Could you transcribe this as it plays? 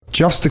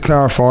Just to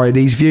clarify,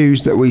 these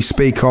views that we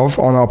speak of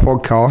on our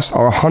podcast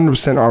are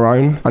 100% our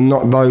own and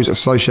not those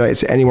associated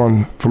to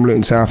anyone from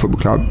Luton Town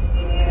Football Club.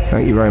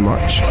 Thank you very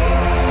much.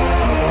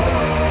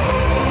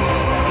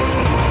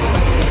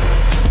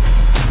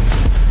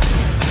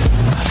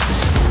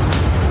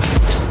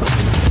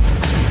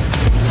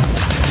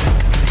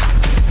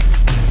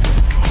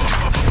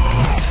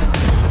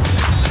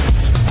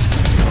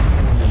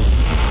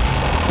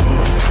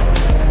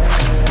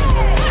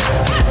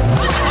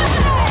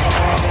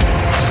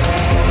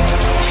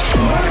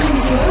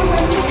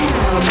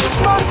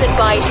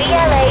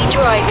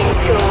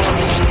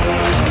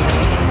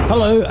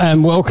 Hello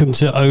and welcome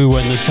to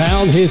OWTT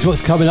Town. Here's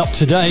what's coming up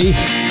today.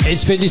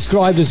 It's been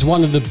described as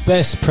one of the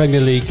best Premier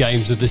League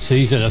games of the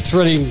season. A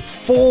thrilling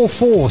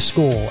 4-4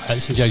 score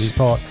at St James's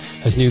Park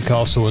as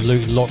Newcastle and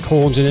Luton locked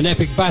horns in an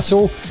epic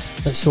battle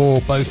that saw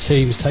both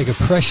teams take a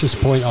precious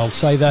point, I'll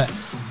say that,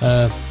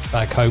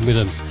 back home with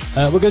them.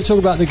 We're going to talk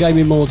about the game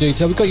in more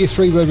detail. We've got your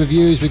three-word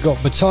reviews. We've got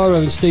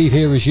Bataro and Steve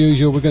here as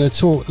usual. We're going to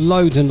talk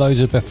loads and loads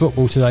about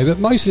football today, but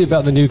mostly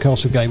about the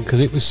Newcastle game because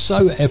it was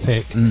so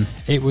epic.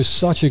 It was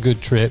such a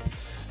good trip.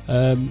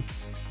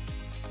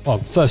 Well,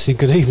 firstly,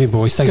 good evening,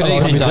 boys. Thanks for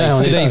coming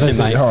down. Good evening,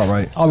 mate. All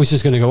right. I was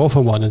just going to go off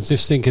on one and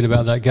just thinking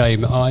about that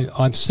game.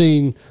 I've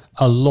seen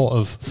a lot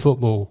of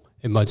football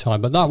in my time,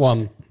 but that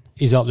one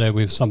is up there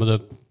with some of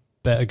the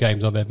better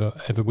games I've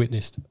ever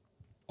witnessed.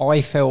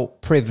 I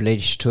felt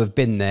privileged to have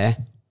been there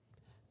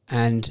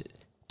and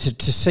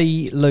to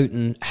see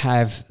Luton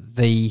have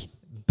the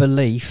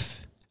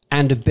belief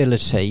and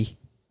ability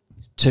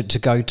to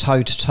go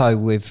toe-to-toe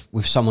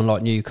with someone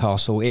like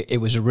Newcastle. It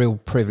was a real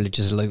privilege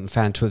as a Luton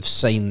fan to have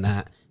seen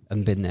that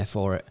and been there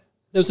for it.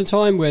 There was a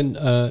time when,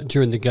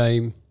 during the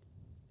game,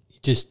 you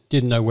just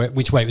didn't know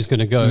which way it was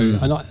going to go.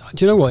 And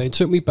do you know what? It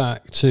took me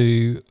back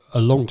to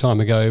a long time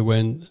ago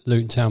when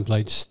Luton Town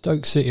played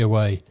Stoke City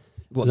away.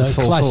 What, the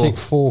 4-4? Classic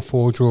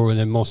 4-4 draw and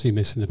then Mossy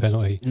missing the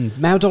penalty.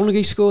 Mal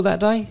Donaghy scored that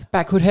day?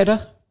 Backward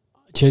header?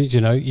 Do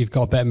you know, you've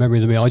got a better memory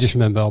than me. I just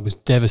remember I was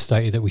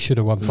devastated that we should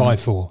have won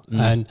 5-4.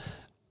 And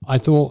I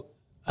thought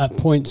at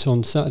points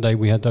on Saturday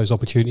we had those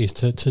opportunities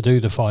to do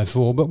the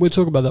 5-4, but we'll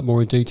talk about that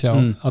more in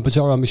detail. But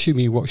I'm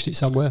assuming you watched it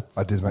somewhere.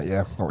 I did, mate,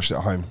 yeah. I watched it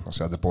at home. I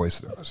had the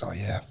boys. I was like,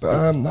 yeah.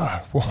 But,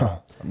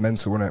 what?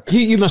 Mental, wasn't it?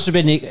 You must have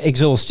been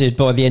exhausted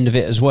by the end of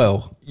it as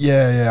well.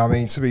 Yeah. I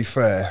mean, to be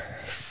fair,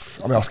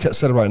 I kept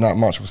celebrating that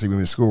much, obviously, when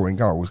we were scoring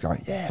goals,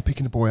 going, yeah,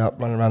 picking the boy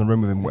up, running around the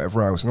room with him,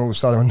 whatever else. And all of a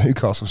sudden, when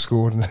Newcastle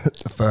scored in the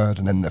third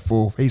and then the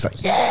fourth, he's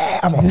like, yeah,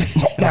 I'm on,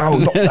 not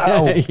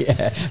now.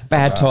 Yeah,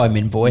 bad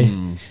timing, boy.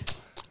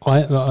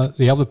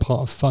 The other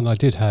part of fun I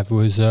did have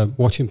was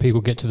watching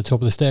people get to the top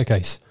of the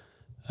staircase.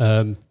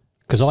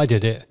 Because I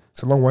did it.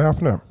 It's a long way up,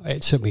 isn't it?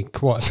 It took me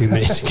quite a few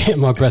minutes to get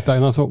my breath back.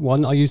 And I thought, why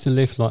didn't I use the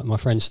lift like my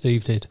friend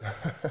Steve did?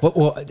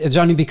 Well, it's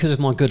only because of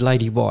my good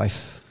lady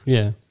wife.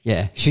 Yeah.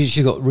 Yeah,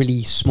 she's got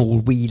really small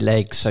wee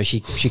legs, so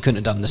she couldn't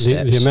have done the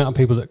steps. The amount of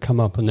people that come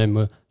up and then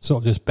were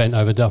sort of just bent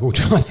over double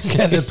trying to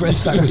get their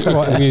breath back was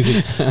quite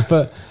amusing.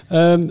 But,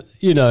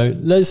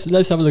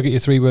 let's have a look at your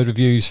three-word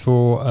reviews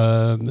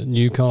for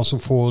Newcastle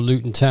 4,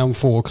 Luton Town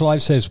 4.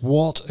 Clive says,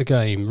 what a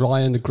game.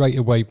 Ryan, a great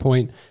away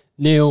point.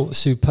 Neil,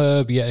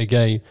 superb yet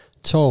again.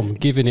 Tom,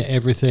 giving it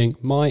everything.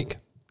 Mike,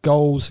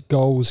 goals.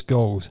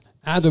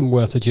 Adam,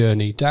 worth a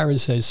journey. Darren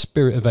says,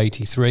 spirit of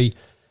 83.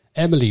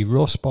 Emily,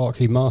 Ross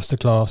Barkley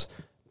masterclass.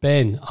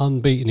 Ben,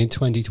 unbeaten in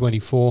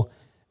 2024.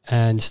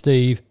 And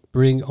Steve,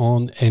 bring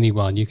on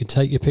anyone. You can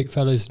take your pick,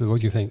 fellas.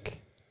 What do you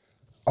think?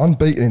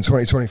 Unbeaten in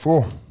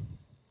 2024.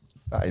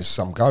 That is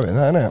some going,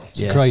 isn't it?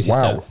 It's crazy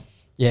stuff.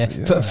 Yeah.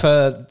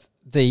 For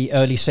the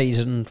early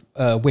season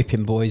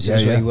whipping boys,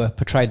 as we were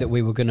portrayed that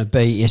we were going to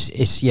be,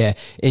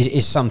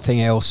 is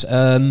something else.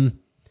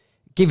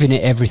 Giving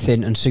it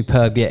everything and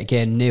superb yet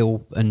again.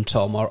 Neil and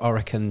Tom, I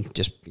reckon,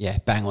 just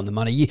bang on the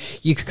money.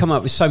 You could come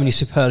up with so many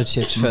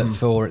superlatives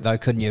for it, though,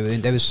 couldn't you?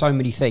 And there was so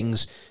many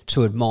things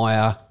to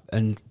admire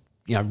and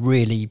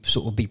really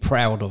sort of be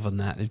proud of, and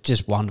that it's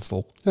just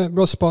wonderful.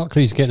 Ross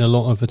Barkley's getting a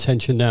lot of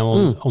attention now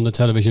on the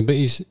television, but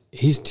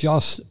he's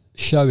just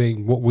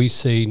showing what we've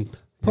seen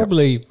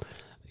probably.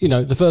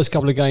 The first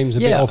couple of games a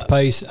bit off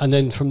pace, and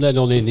then from then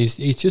on in,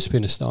 he's just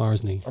been a star,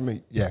 hasn't he? I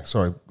mean,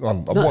 sorry.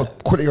 What I was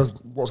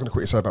going to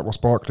quickly say about Ross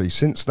Barkley,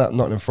 since that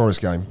Nottingham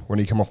Forest game, when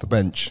he came off the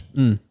bench,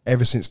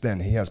 ever since then,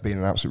 he has been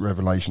an absolute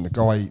revelation. The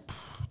guy,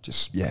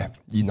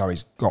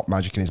 he's got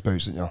magic in his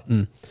boots, don't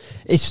you?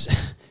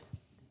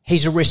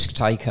 He's a risk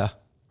taker.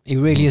 He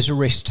really is a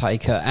risk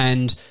taker.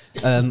 And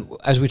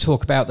as we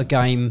talk about the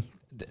game,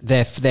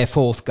 their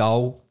fourth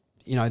goal,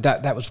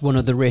 that was one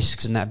of the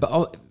risks and that.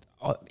 But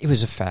it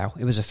was a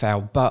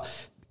foul. But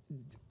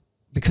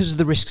because of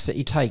the risks that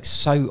he takes,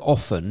 so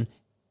often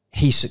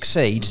he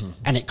succeeds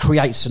and it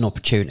creates an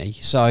opportunity.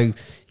 So,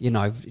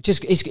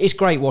 it's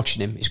great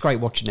watching him. It's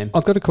great watching him.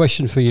 I've got a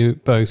question for you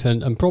both,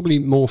 and probably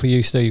more for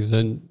you, Steve,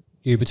 than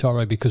you,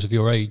 Bataro, because of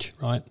your age,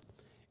 right?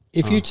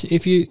 If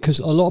you, because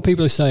a lot of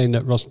people are saying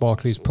that Ross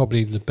Barkley is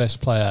probably the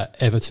best player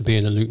ever to be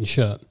in a Luton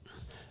shirt.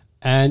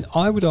 And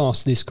I would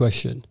ask this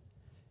question,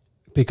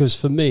 because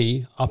for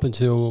me, up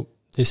until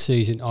this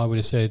season, I would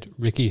have said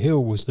Ricky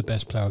Hill was the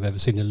best player I've ever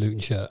seen in a Luton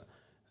shirt.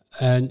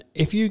 And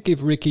if you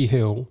give Ricky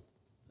Hill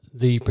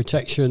the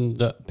protection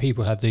that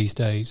people have these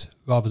days,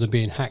 rather than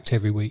being hacked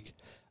every week,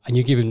 and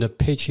you give him the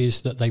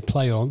pitches that they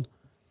play on,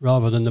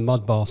 rather than the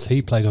mud baths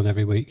he played on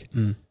every week,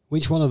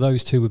 which one of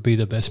those two would be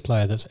the best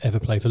player that's ever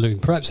played for Luton?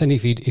 Perhaps then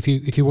if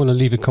you want to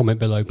leave a comment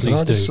below,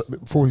 please do.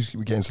 Before we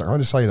get into that, can I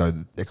just say, though,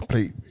 they're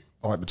complete,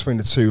 like between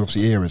the two,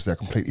 obviously, eras, they're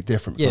completely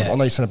different. Yeah. I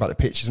know you're saying about the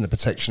pitches and the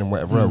protection and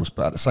whatever else,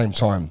 but at the same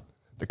time,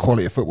 the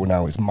quality of football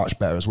now is much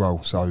better as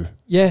well. So,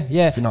 yeah.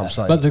 if you know what I'm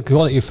saying. But the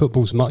quality of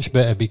football is much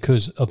better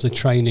because of the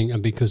training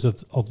and because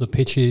of the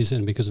pitches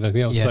and because of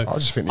everything else. Yeah. So I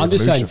just think the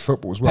evolution of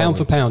football as well. Pound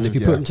for pound, if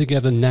you put them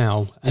together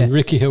now, and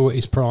Ricky Hill at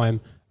his prime,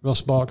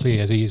 Ross Barkley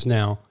as he is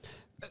now,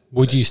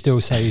 would you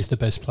still say he's the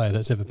best player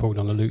that's ever pulled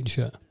on a Luton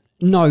shirt?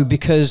 No,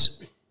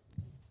 because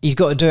he's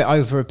got to do it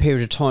over a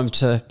period of time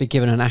to be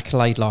given an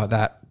accolade like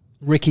that.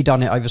 Ricky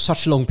done it over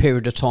such a long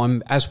period of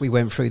time as we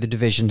went through the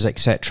divisions,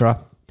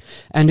 etc.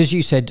 And as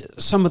you said,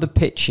 some of the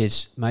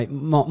pitches, mate,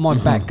 my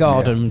back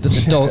garden that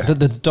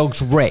the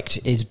dogs wrecked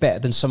is better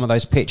than some of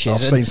those pitches.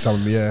 I've seen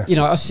some, yeah. You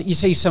know, you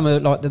see some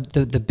of like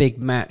the big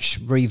match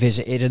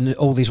revisited and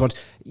all these ones.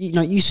 You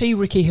know, you see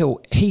Ricky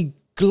Hill, he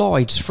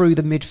glides through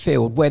the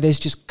midfield where there's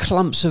just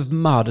clumps of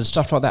mud and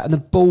stuff like that, and the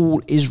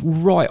ball is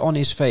right on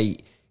his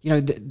feet. You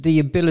know, the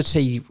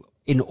ability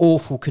in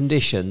awful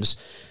conditions.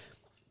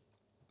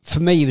 For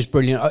me, it was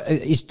brilliant.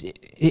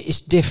 It's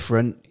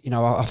different. You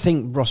know, I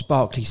think Ross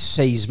Barkley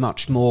sees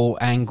much more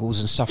angles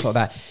and stuff like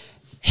that.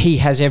 He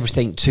has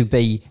everything to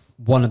be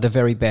one of the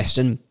very best.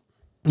 And,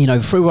 you know,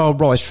 through our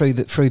rise through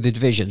the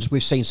divisions,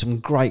 we've seen some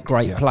great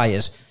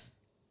players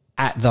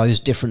at those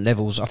different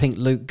levels. I think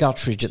Luke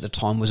Guttridge at the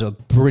time was a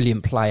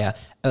brilliant player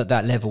at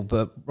that level,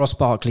 but Ross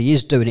Barkley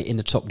is doing it in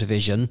the top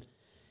division.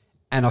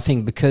 And I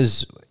think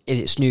because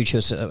it's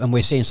Newcastle and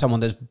we're seeing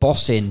someone that's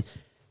bossing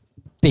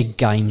big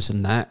games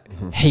and that,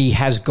 he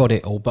has got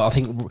it all. But I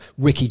think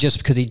Ricky, just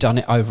because he'd done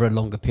it over a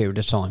longer period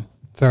of time.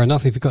 Fair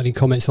enough. If you've got any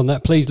comments on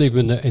that, please leave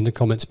them in the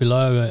comments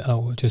below.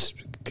 Or just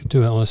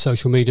do it on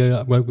social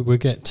media. We'll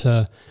get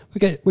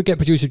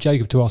producer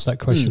Jacob to ask that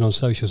question on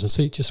socials and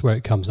see just where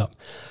it comes up.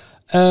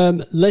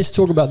 Let's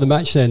talk about the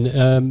match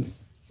then.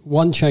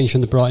 One change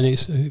from the Brighton,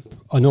 it's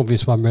an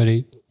obvious one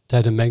really.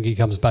 Dedan Mengi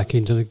comes back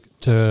into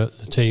the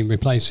team,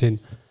 replacing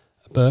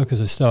Burke as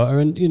a starter.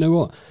 And you know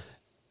what?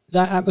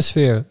 That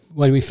atmosphere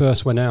when we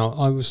first went out,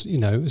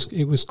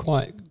 it was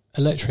quite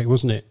electric,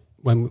 wasn't it?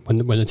 When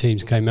the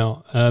teams came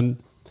out, and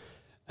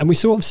we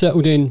sort of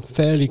settled in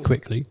fairly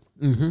quickly.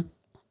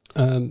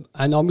 And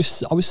I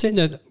was sitting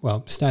there,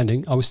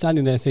 standing. I was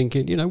standing there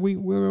thinking, you know,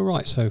 we're all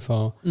right so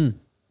far.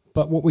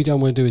 But what we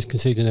don't want to do is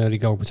concede an early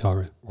goal,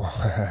 Bataro. Well,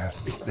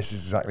 this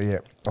is exactly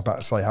it. I'm about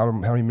to say, how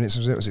many minutes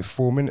was it? Was it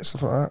 4 minutes,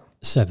 something like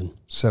that? 7.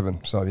 7.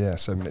 So, yeah,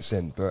 7 minutes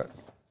in. But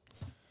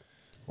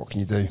what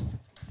can you do?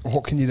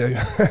 What can you do?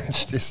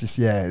 This is,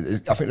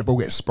 I think the ball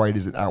gets sprayed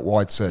out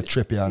wide to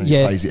Trippier and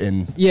he plays it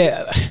in.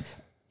 Yeah,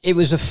 it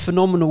was a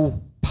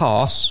phenomenal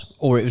pass,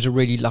 or it was a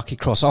really lucky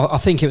cross. I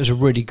think it was a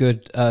really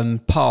good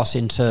pass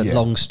into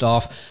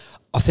Longstaff.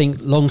 I think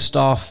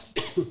Longstaff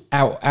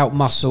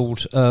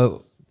out-muscled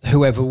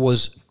whoever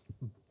was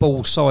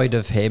ball side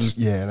of him.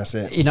 Yeah, that's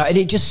it. You know, and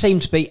it just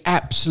seemed to be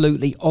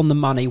absolutely on the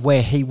money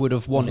where he would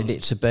have wanted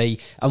it to be.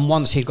 And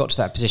once he got to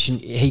that position,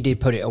 he did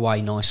put it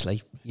away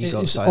nicely.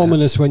 It's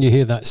ominous when you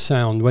hear that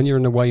sound, when you're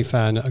an away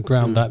fan at a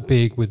ground that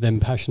big with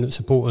them passionate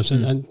supporters.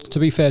 And to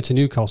be fair to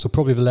Newcastle,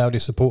 probably the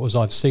loudest supporters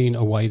I've seen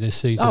away this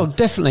season. Oh,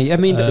 definitely. I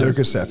mean, they're a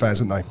good set of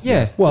fans, aren't they?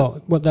 Yeah.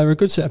 Well, they're a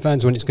good set of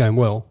fans when it's going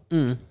well.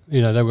 You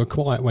know, they were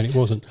quiet when it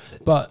wasn't.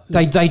 But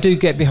they do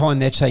get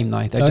behind their team,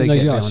 though. They do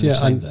get behind their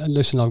team. And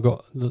listen,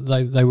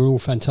 they were all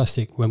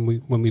fantastic when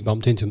we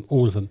bumped into them,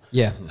 all of them.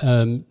 Yeah.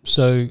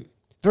 So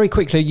very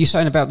quickly, you're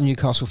saying about the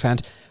Newcastle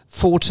fans.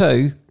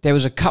 4-2, there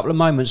was a couple of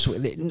moments,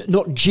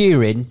 not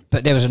jeering,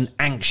 but there was an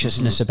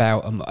anxiousness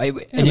about them.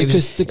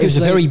 It was a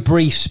very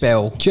brief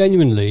spell.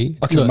 Genuinely,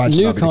 I can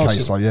imagine that being the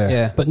case,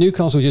 yeah. But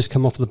Newcastle just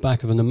come off the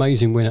back of an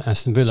amazing win at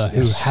Aston Villa,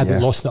 who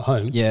hadn't lost at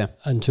home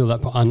until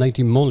that point, and they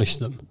demolished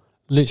them,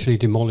 literally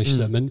demolished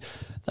them. And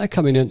they're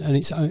coming in,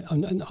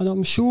 and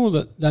I'm sure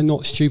that they're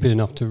not stupid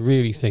enough to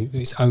really think that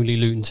it's only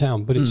Luton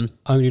Town, but it's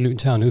only Luton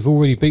Town who've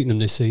already beaten them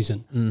this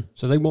season.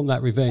 So they want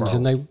that revenge,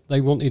 and they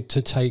wanted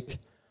to take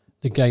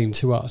the game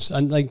to us,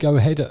 and they go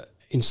ahead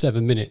in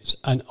 7 minutes,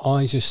 and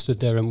I just stood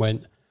there and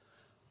went,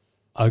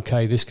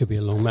 okay, this could be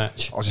a long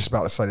match. I was just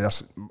about to say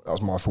that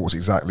was my thoughts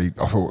exactly.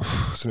 I thought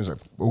as soon as the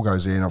ball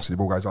goes in, obviously the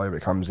ball goes over,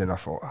 it comes in, I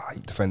thought,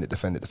 defend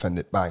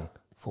it, bang.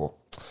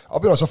 I'll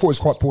be honest, I thought it was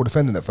quite poor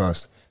defending at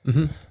first.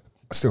 I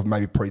still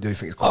maybe probably do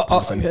think it's quite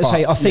poor defending.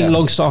 I think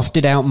Longstaff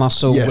did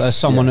outmuscle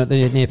someone at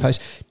the near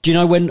post. Do you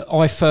know when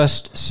I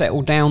first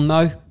settled down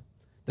though?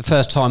 The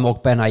first time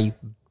Ogbene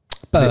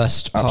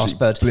burst past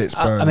Bird. Blitz,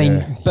 Burn, I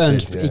mean,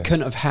 Burns, he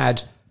couldn't have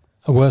had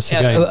A worse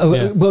game.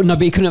 Well, no,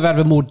 but he couldn't have had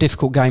a more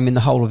difficult game in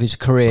the whole of his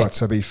career. But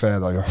to be fair,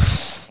 though,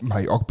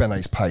 mate,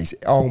 Ogbene's pace,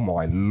 oh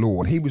my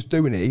Lord, he was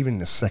doing it even in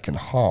the second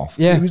half.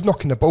 Yeah. He was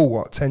knocking the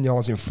ball, 10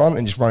 yards in front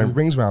and just running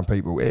rings around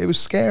people. It was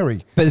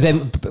scary. But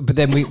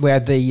then we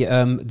had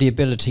the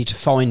ability to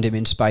find him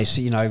in space.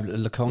 You know,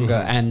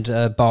 Lukonga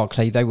and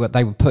Barkley, they were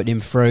putting him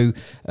through.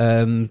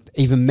 Even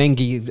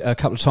Mengi a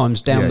couple of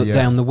times down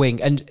the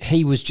wing, and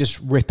he was just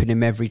ripping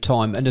him every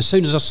time. And as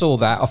soon as I saw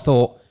that, I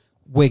thought,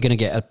 we're going to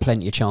get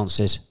plenty of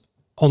chances.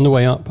 On the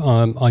way up,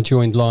 I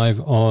joined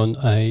live on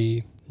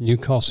a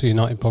Newcastle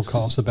United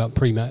podcast about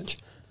pre-match,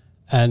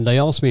 and they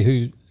asked me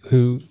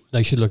who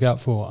they should look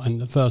out for, and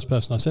the first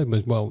person I said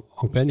was, well,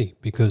 Ogbene,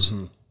 because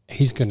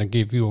he's going to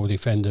give your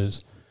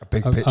defenders a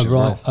big pitch as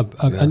well.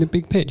 And a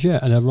big pitch,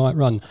 and a right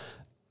run.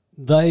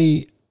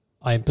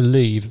 I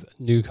believe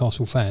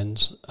Newcastle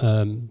fans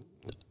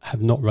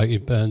have not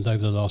rated Burns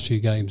over the last few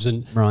games,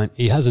 and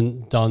he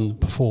hasn't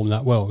performed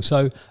that well.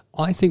 So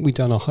I think we've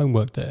done our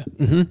homework there.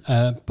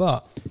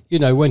 But you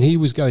know, when he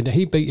was going,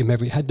 he beat him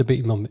had to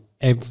beat him on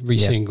every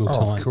single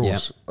time. Of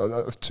course.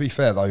 To be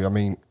fair though, I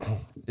mean,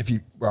 if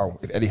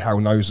Eddie Howe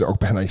knows that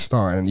Ogbene's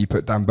starting and you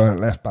put Dan Burn at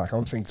left back,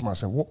 I'm thinking to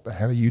myself, what the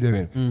hell are you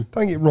doing?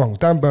 Don't get it wrong,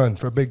 Dan Burn,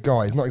 for a big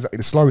guy, is not exactly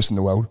the slowest in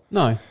the world.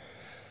 No.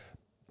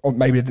 Or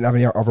maybe they didn't have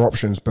any other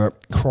options,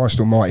 but Christ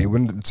almighty,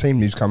 when the team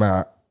news come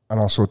out and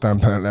I saw Dan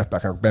Burn at left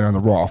back and Ben on the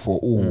right, I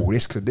thought,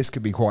 this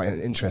could be quite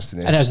interesting.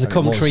 And as the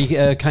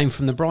commentary came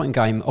from the Brighton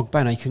game,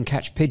 Ogbene can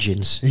catch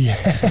pigeons. Yeah.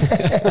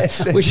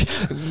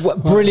 What a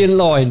brilliant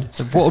line.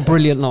 What a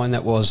brilliant line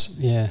that was.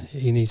 Yeah,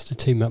 he needs to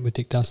team up with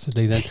Dick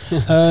Dastardly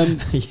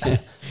then.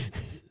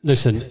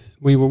 Listen,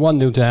 we were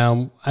 1-0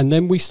 down, and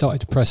then we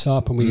started to press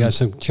up, and we had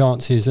some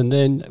chances, and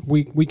then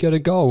we get a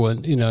goal,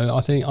 and you know,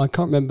 I can't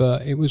remember,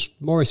 it was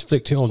Morris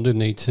flicked it on, didn't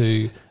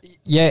he?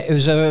 It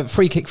was a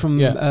free kick from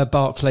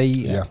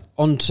Barkley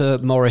onto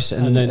Morris,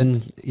 and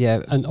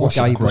what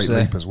a great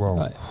leap as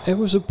well. It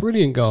was a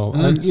brilliant goal,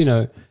 and you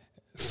know,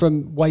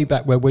 from way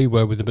back where we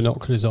were with the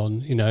binoculars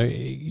on, you know,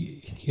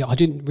 I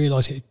didn't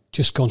realise it had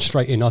just gone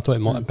straight in. I thought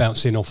it might have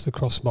bounced in off the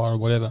crossbar or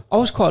whatever. I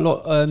was quite a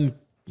lot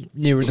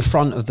nearer the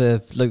front of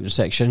the Luton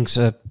section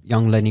because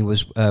young Lenny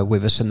was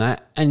with us and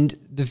that, and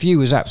the view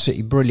was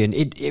absolutely brilliant.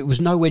 It was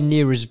nowhere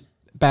near as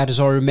bad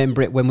as I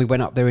remember it when we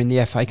went up there in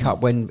the FA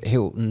Cup when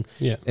Hilton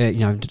done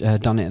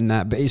it and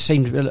that, but it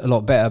seemed a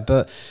lot better.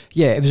 But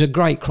yeah, it was a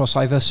great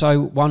crossover.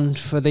 So one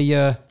for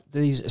the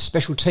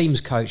special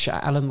teams coach,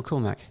 Alan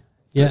McCormack.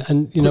 Yeah,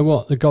 and you know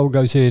what, the goal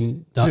goes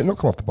in. Did it not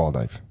come off the bar,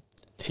 Dave?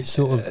 It's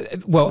sort of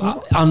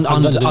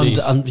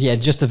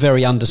just the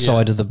very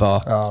underside of the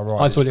bar. Oh,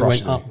 right. I thought it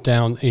went up,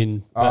 down,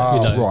 in.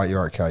 Right,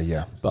 you're okay,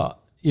 yeah. But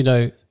you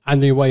know,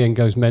 and the away end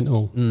goes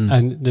mental,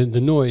 and the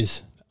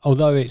noise,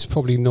 although it's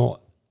probably not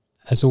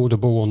as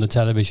audible on the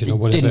television or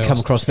whatever. Didn't come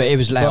across, but it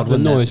was loud. But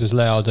the noise was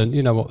loud, and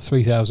you know what,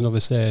 3,000 of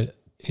us there,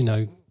 you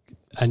know.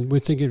 And we're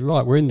thinking,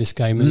 right, we're in this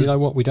game, and you know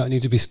what, we don't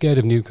need to be scared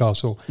of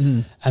Newcastle,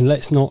 and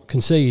let's not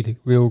concede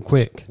real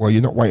quick. Well,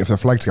 you're not waiting for the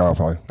flag to go up,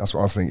 though. That's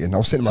what I was thinking. I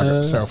was sitting by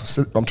myself.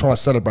 I'm trying to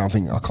celebrate. I'm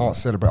thinking, I can't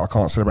celebrate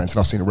until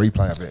I've seen a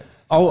replay of it.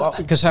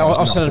 Because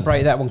I'll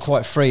celebrate that one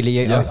quite freely.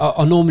 Yeah.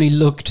 I normally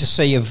look to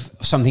see of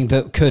something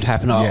that could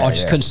happen. I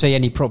just couldn't see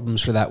any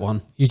problems with that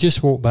one. You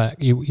just walk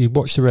back, you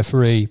watch the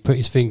referee put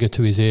his finger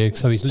to his ear,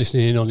 so he's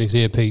listening in on his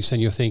earpiece, and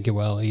you're thinking,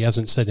 well, he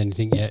hasn't said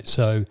anything yet,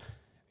 so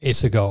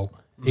it's a goal.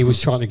 He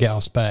was trying to get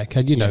us back,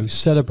 and you know,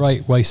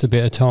 celebrate, waste a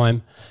bit of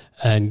time,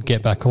 and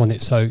get back on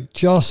it. So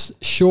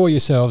just shore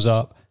yourselves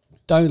up.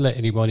 Don't let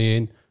anybody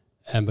in.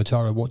 And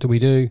Batara, what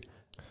do?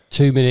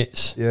 2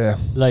 minutes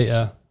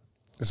later,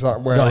 is that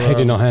where got our head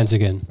in our hands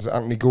again? Is it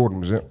Anthony Gordon?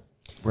 Was it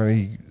when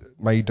he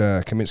made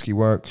Kaminsky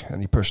work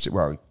and he pushed it?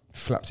 Well, he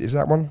flapped it. Is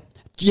that one?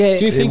 Yeah.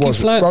 Do you think he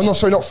flapped? Well,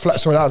 not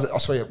flapped.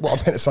 Sorry, what I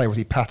meant to say was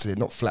he patted it,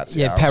 not flapped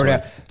it. Parried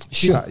out.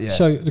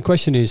 So the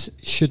question is,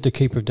 should the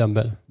keeper have done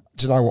better?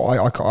 Do you know what?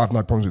 I have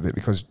no problems with it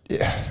because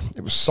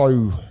it was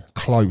so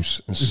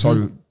close and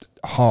so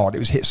hard. It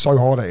was hit so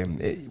hard at him.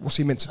 What's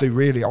he meant to do,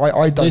 really?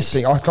 I don't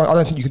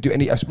think you could do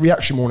any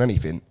reaction more than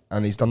anything,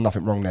 and he's done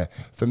nothing wrong there.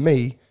 For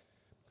me,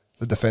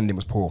 the defending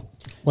was poor.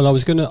 Well, I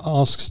was going to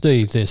ask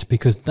Steve this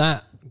because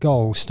that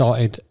goal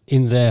started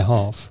in their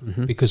half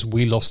because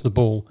we lost the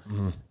ball,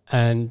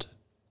 and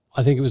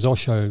I think it was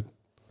Osho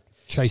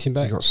chasing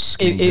back.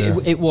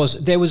 It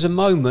was. There was a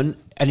moment,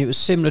 and it was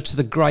similar to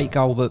the great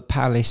goal that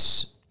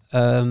Palace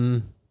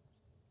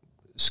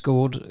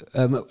scored,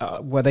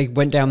 where they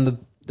went down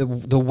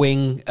the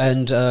wing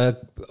and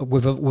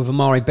with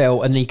Amari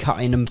Bell, and he cut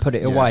in and put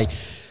it away.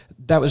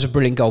 That was a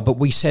brilliant goal. But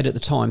we said at the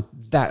time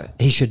that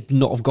he should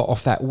not have got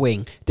off that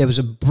wing. There was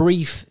a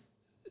brief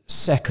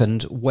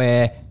second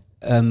where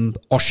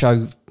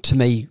Osho, to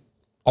me,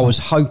 I was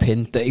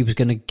hoping that he was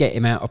going to get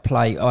him out of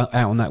play out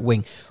on that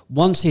wing.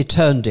 Once he had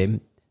turned him,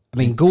 I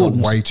mean,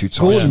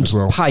 Gordon's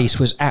pace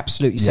was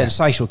absolutely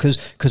sensational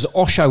because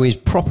Osho is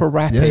proper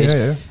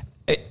rapid.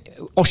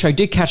 Osho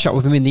did catch up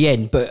with him in the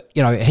end, but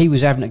you know, he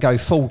was having to go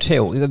full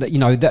tilt. You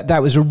know,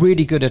 that was a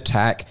really good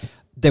attack.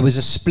 there was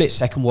a split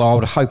second where I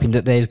was hoping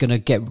that there's going to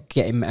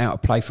get him out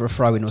of play for a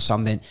throw-in or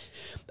something.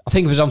 I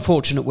think it was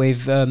unfortunate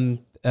with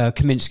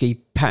Kaminsky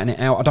patting it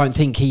out. I don't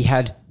think he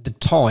had the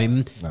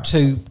time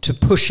to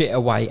push it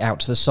away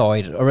out to the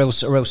side, or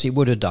else he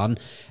would have done.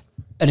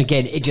 And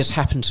again, it just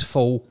happened to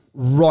fall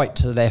right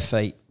to their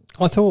feet.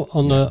 I thought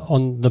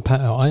on the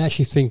pat out, I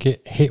actually think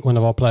it hit one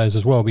of our players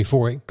as well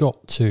before it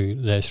got to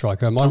their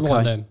striker. Am I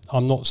right then?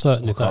 I'm not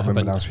certain if that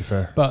happened. Now, to be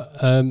fair. But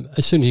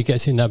as soon as he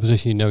gets in that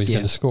position, you know he's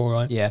going to score,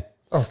 right? Yeah.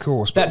 Oh, of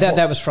course.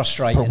 That was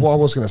frustrating. But what I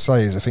was going to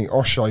say is, I think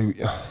Osho,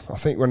 I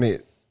think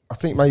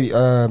maybe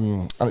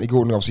Anthony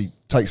Gordon obviously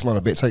takes him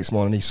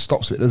on, and he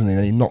stops it, doesn't he?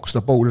 And he knocks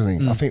the ball,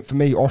 doesn't he? I think for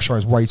me, Osho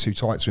is way too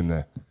tight to him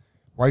there.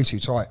 Way too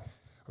tight.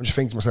 I'm just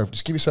thinking to myself,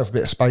 just give yourself a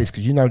bit of space,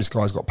 because you know this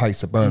guy's got pace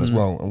to burn as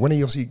well. And when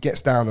he obviously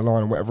gets down the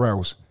line and whatever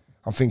else,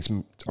 I'm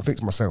thinking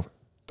to myself,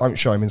 don't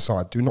show him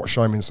inside. Do not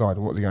show him inside.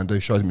 And what's he going to do?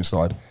 Shows him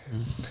inside.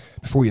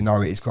 Before you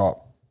know it, he's got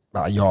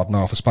about 1.5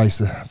 yards of space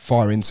to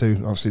fire into,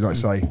 obviously, like I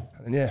say.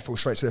 And fall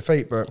straight to their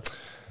feet. But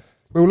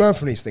we'll learn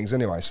from these things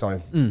anyway,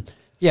 so...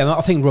 Yeah,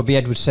 I think Robbie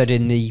Edwards said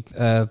in the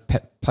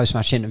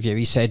post-match interview,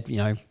 he said,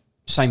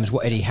 same as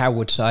what Eddie Howe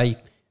would say,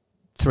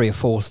 3 or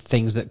 4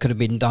 things that could have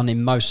been done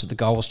in most of the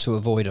goals to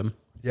avoid them.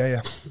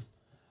 Yeah.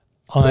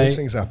 These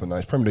things happen, though.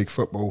 It's Premier League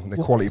football, and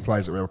the quality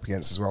players that we're up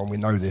against as well, and we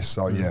know this,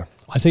 so yeah.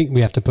 I think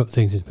we have to put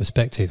things in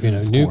perspective.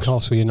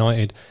 Newcastle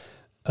United,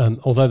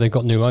 although they've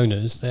got new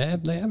owners, they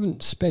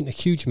haven't spent a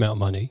huge amount of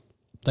money.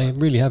 They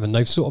really haven't.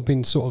 They've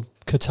been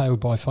curtailed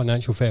by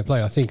financial fair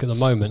play. I think at the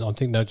moment,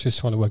 they're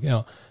just trying to work it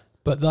out.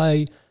 But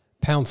they,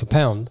 pound for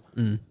pound,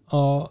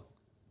 are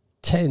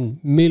 10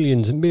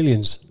 millions and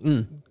millions.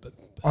 More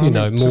than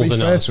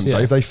us. To them,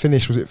 Dave, they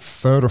finished, was it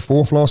 3rd or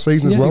 4th last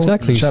season as well?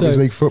 Exactly. Champions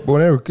League football.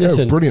 They were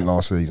brilliant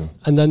last season.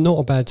 And they're not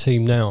a bad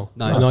team now.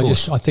 No, and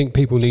I think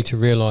people need to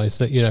realise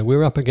that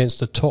we're up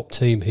against a top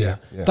team here.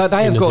 Yeah.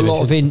 They have got a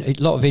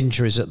lot of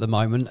injuries at the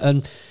moment,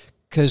 and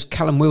because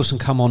Callum Wilson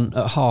come on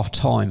at half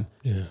time.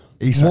 Yeah.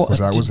 Isak was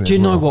out, wasn't he? Do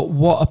you know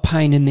what a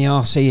pain in the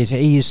arse he is?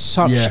 He is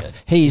such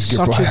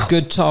a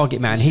good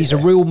target man. He's a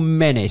real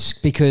menace,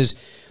 because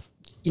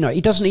he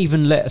doesn't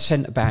even let a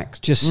centre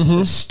back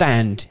just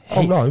stand.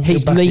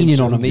 He's leaning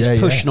on him. He's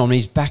pushing on him.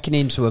 He's backing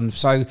into him.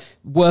 So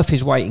worth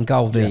his weight in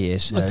gold. He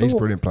is. Yeah, he's a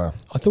brilliant player.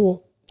 I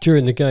thought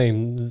during the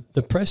game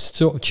the press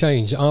sort of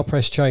changed. Our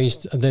press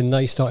changed, and then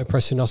they started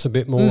pressing us a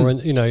bit more.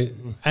 And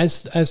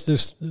as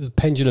the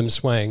pendulum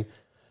swang.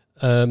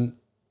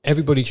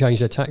 Everybody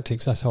changed their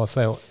tactics. That's how I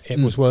felt. It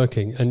was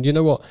working. And you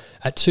know what?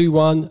 At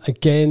 2-1,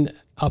 again,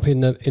 up in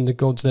the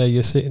gods there,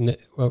 you're sitting,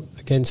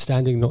 again,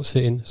 standing, not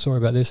sitting. Sorry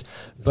about this.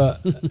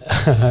 But,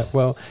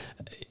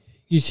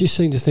 you just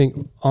seem to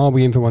think, are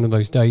we in for one of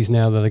those days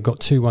now that they've got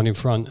 2-1 in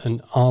front,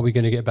 and are we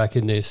going to get back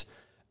in this?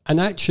 And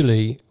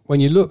actually, when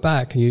you look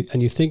back and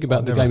you think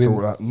about the game...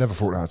 Never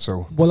thought that at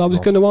all. Well, I was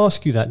going to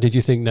ask you that. Did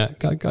you think that?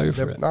 Go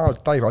for it. No,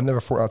 Dave, I never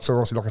thought that at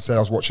all. Like I said,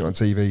 I was watching it on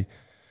TV.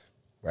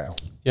 Well,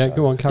 yeah,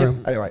 go on, carry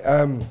on. Anyway,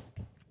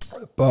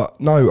 but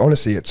no,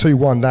 honestly, at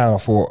 2-1 down, I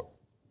thought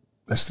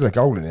there's still a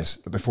goal in this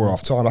before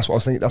half time. That's what I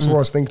was thinking. That's what I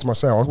was thinking to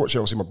myself. I was watching,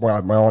 obviously,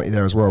 my auntie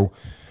there as well,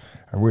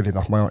 and weirdly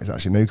enough, my auntie's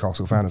actually a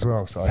Newcastle fan as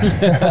well, so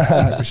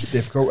which is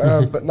difficult.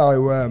 But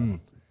no,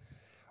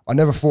 I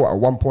never thought at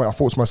one point. I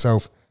thought to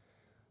myself,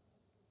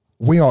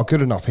 we are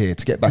good enough here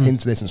to get back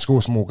into this and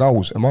score some more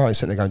goals. And my auntie's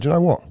sitting there going, do you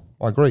know what?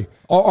 I agree.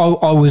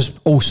 I was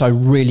also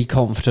really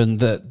confident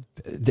that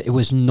it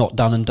was not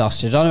done and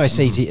dusted. I know it's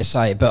easy to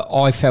say, but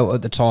I felt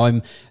at the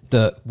time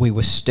that we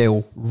were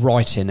still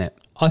right in it.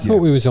 I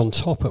thought we was on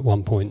top at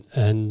one point,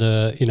 and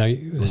after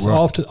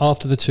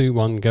the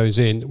 2-1 goes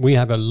in, we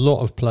have a lot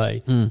of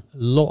play, a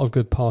lot of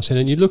good passing.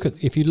 And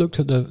if you looked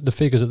at the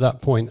figures at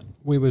that point,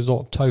 we were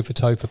sort of toe for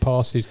toe for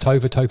passes, toe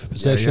for toe for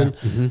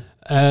possession,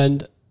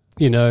 and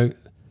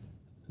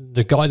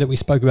the guy that we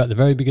spoke about at the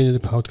very beginning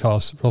of the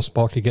podcast, Ross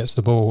Barkley, gets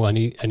the ball and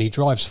he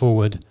drives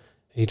forward.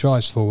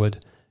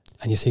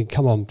 And you think,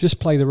 come on, just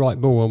play the right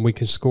ball and we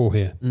can score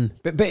here.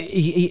 But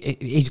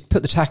he's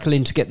put the tackle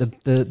in to get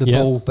the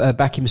ball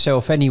back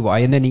himself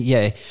anyway. And then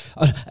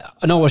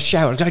and I was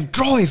shouting, going,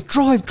 drive,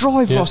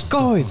 Ross,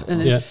 drive.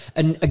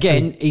 And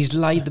again, he's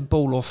laid the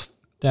ball off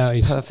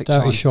perfect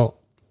time. Doughty shot,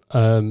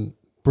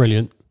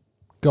 brilliant.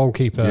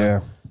 Goalkeeper.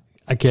 Yeah.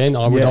 Again,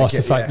 I would ask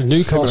the fact that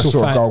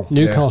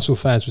Newcastle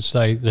fans would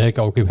say their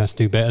goalkeeper has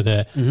to do better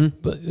there.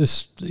 But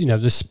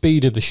the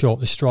speed of the shot,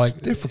 the strike,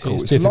 it's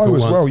difficult. It's low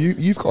as well.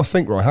 You've got to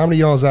think, right? How many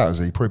yards out is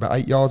he? Probably about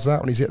 8 yards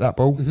out when he's hit that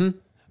ball.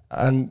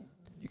 And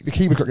the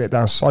keeper's got to get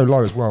down so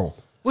low as well.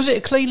 Was it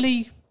a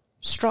cleanly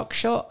struck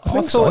shot?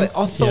 I thought it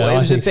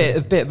was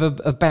a bit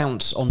of a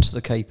bounce onto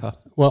the keeper.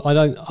 Well, We'll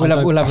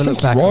have a look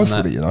back on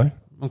that. It,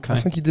 Okay.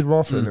 I think he did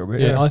rifle it a little bit.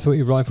 Yeah, I thought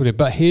he rifled it.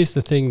 But here's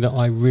the thing that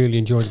I really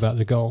enjoyed about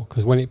the goal,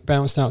 because when it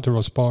bounced out to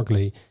Ross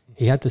Barkley,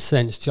 he had the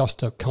sense just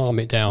to calm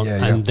it down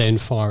and then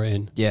fire it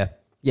in.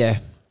 Yeah.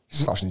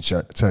 Such an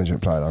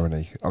intelligent player, though,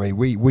 isn't he? I mean,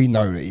 we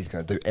know that he's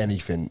going to do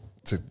anything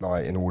to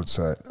in order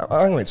to.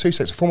 Hang on, 2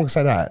 seconds before I can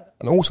say that,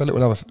 and also a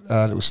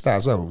little stat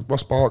as well.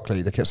 Ross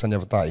Barkley, they kept saying the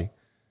other day,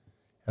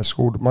 has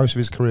scored most of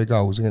his career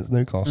goals against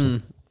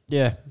Newcastle.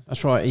 Yeah,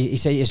 that's right. He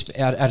said he's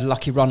had a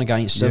lucky run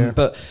against them. Yeah.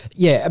 But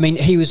yeah, I mean,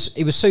 he was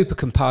super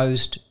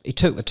composed. He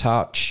took the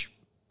touch,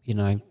 you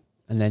know,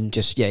 and then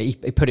just he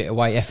put it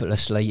away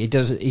effortlessly. He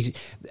does,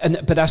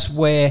 but that's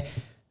where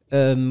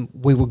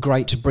we were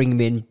great to bring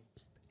him in,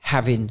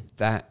 having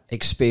that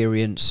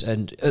experience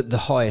and at the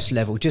highest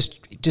level.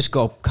 Just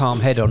got a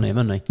calm head on him,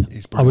 hasn't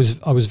he? I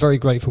was very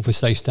grateful for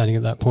Say standing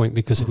at that point,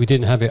 because if we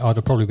didn't have it, I'd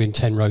have probably been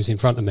 10 rows in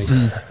front of me.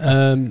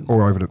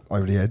 Or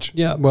over the edge.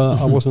 Yeah, well,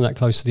 I wasn't that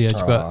close to the edge,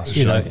 but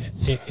you know,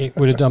 it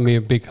would have done me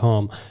a big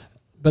harm.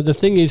 But the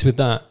thing is with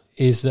that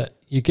is that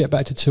you get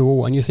back to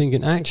 2-2 and you're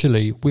thinking,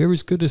 actually, we're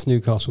as good as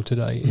Newcastle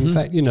today. In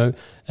fact, you know,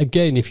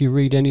 again, if you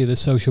read any of the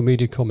social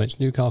media comments,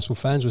 Newcastle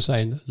fans were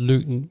saying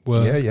Luton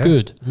were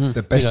good.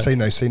 The best team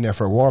they've seen there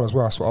for a while as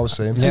well. That's what I was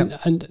saying.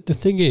 And the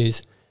thing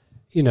is,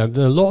 you know,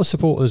 there are a lot of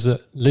supporters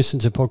that listen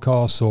to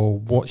podcasts or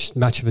watch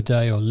Match of the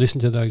Day or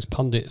listen to those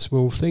pundits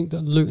will think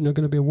that Luton are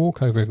going to be a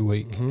walkover every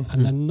week.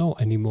 And they're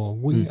not anymore.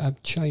 We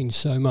have changed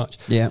so much.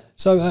 Yeah.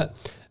 So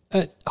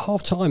at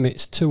half-time,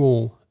 it's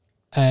 2-2.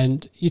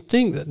 And you'd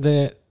think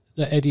that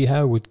Eddie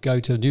Howe would go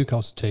to the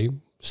Newcastle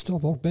team,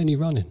 stop Benny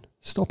running,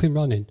 stop him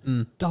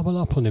running, double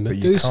up on him and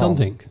do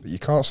something. But you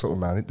can't stop the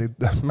man.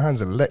 The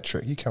man's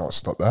electric. You cannot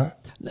stop that.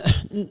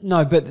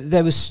 No, but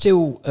there was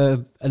still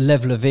a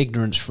level of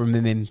ignorance from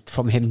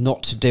him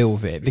not to deal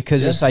with it,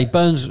 because I say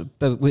Burns,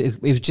 but he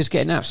was just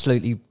getting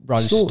absolutely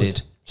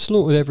roasted.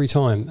 Slaughtered every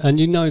time, and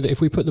you know that if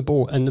we put the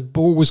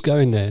ball was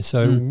going there,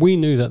 so we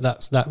knew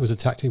that was a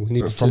tactic we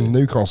needed. But from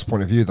Newcastle's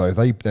point of view, though,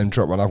 they then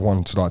drop another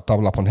one to like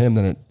double up on him.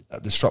 Then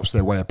it disrupts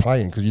their way of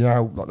playing, because you know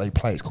how like they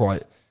play. It's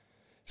quite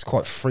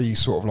free,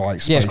 sort of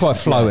like space, it's quite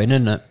flowing,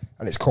 isn't it?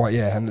 And it's quite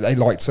and they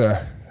like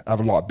to have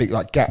a lot of big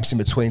like gaps in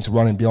between to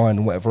run in behind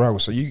and whatever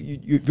else. So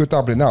you're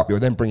doubling up. You're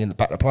then bringing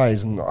back the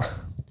players and.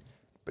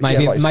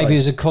 Maybe it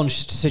was a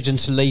conscious decision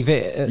to leave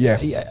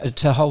it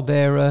to hold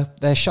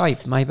their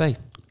shape, maybe.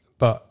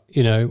 But,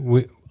 you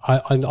know,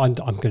 I'm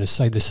going to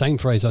say the same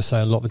phrase I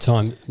say a lot of the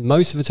time.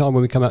 Most of the time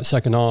when we come out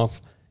second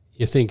half,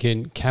 you're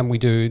thinking, can we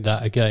do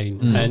that again?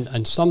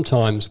 And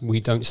sometimes we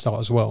don't start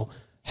as well.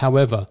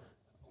 However,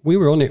 we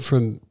were on it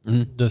from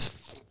the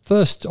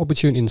first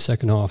opportunity in the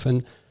second half.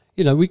 And,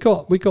 you know, we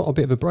got a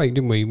bit of a break,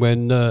 didn't we?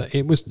 When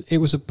it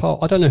was a part,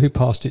 I don't know who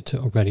passed it to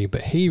already,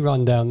 but he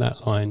ran down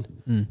that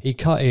line. He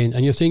cut in,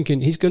 and you're thinking,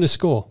 he's going to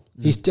score.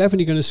 He's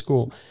definitely going to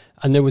score.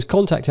 And there was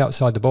contact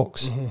outside the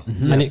box,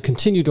 and it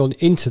continued on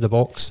into the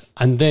box,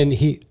 and then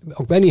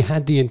Benny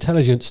had the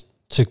intelligence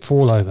to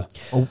fall over.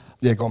 Oh,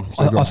 yeah, go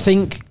on. I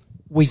think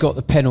we got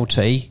the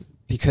penalty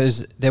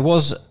because there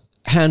was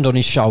hand on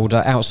his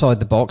shoulder outside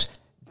the box,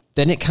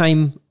 then it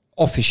came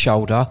off his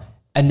shoulder,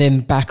 and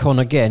then back on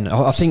again.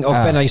 I think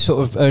Benny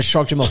sort of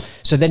shrugged him off.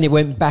 So then it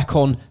went back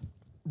on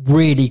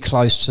really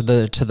close to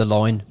the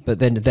line, but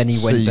then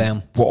he went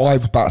down. What I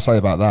was about to say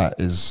about that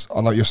is, I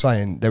know what you're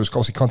saying, there was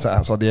obviously contact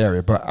outside the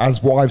area, but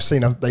as what I've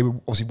seen, they were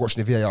obviously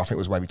watching the VAR, I think it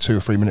was maybe 2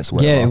 or 3 minutes or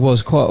whatever. Yeah, it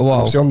was quite a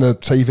while. Obviously on the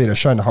TV, they're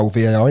showing the whole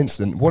VAR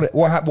incident. What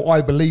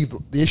I believe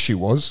the issue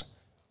was,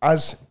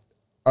 as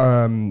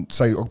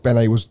say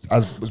Benet was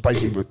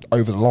basically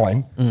over the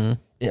line,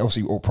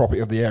 obviously, or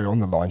property of the area on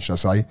the line, should I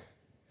say,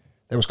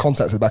 there was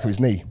contact at the back of his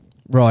knee.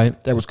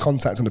 Right. There was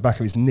contact on the back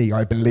of his knee,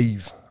 I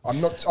believe. I'm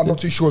not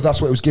too sure if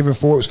that's what it was given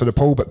for. It was for the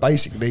pull, but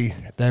basically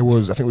there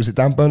was, I think, was it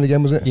Dan Burn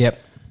again, was it? Yep.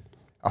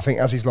 I think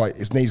as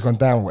his knee's gone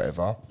down or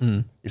whatever,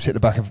 it's hit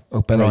the back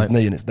of Benet's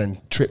knee and it's then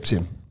tripped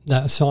him.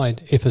 That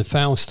aside, if a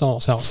foul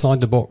starts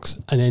outside the box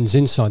and ends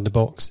inside the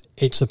box,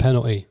 it's a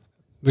penalty,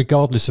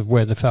 regardless of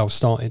where the foul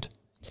started.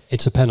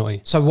 It's a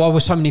penalty. So why were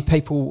so many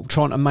people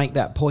trying to make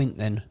that point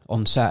then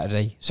on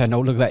Saturday? Saying,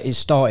 "Oh, look, that it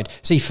started."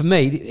 See, for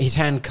me, his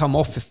hand come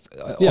off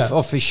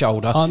his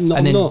shoulder, I'm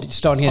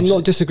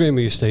not disagreeing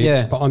with you, Steve.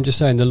 Yeah. But I'm just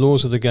saying the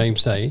laws of the game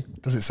say.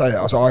 Does it say that?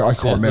 I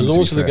can't remember. The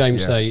laws of the game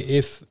say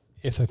if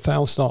a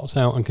foul starts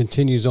out and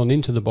continues on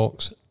into the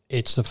box,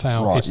 it's a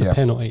foul. Right, it's a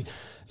penalty.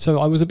 So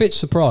I was a bit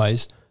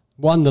surprised.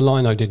 One, the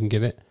lino didn't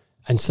give it.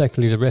 And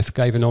secondly, the ref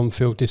gave an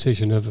on-field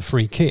decision of a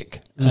free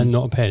kick and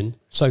not a pen.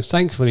 So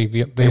thankfully,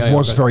 it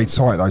was very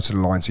tight though to the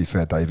line. To be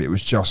fair, Dave, it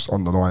was just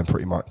on the line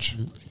pretty much.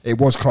 It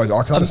was close.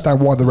 I can understand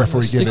why the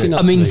referee gave it.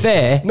 I mean,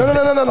 there. No.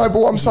 But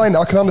what I'm saying,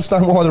 I can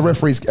understand why the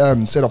referees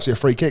said obviously a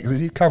free kick because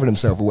he's covering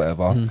himself or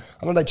whatever.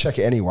 I know they check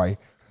it anyway.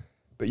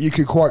 But you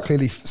could quite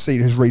clearly see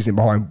his reason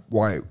behind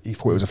why he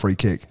thought it was a free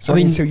kick. So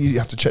until you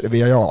have to check the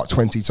VAR like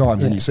 20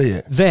 times and you see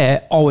it.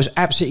 There, I was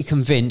absolutely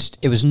convinced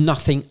it was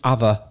nothing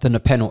other than a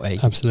penalty.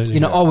 Absolutely. You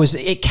know,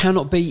 it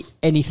cannot be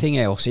anything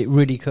else. It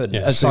really couldn't.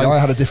 Yeah. See, I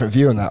had a different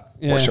view on that,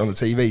 watching it on the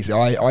TV. So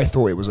I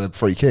thought it was a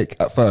free kick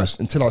at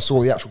first until I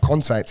saw the actual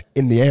contact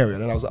in the area.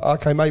 And then I was like,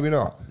 okay, maybe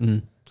not.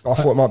 I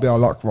thought it might be our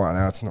luck right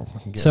now. It's not.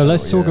 So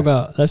let's talk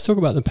about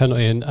the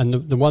penalty. And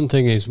the one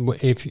thing is,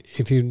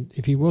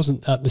 if he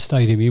wasn't at the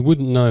stadium, you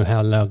wouldn't know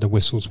how loud the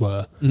whistles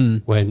were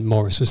when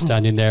Morris was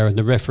standing there and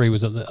the referee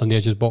was on the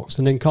edge of the box.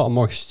 And then Carlton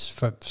Morris,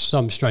 for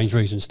some strange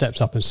reason,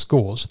 steps up and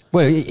scores.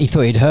 Well, he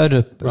thought he'd heard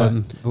a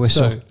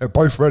whistle. They're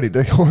both ready.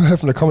 They all heard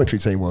from the commentary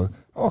team were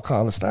oh, I can't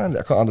understand it.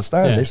 I can't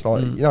understand this.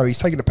 Like, you know, he's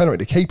taking the penalty.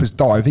 The keeper's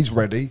dive. He's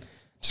ready.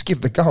 Just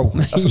give the goal.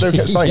 That's what they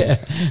kept saying.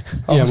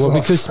 Yeah, well,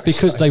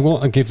 because they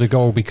want to give the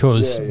goal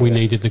because we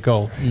needed the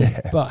goal.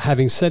 But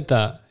having said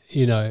that,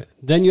 you know,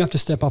 then you have to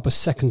step up a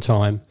second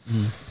time,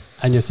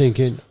 and you're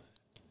thinking,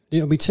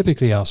 it would be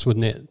typically us,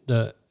 wouldn't it,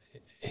 that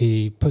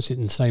he puts it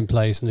in the same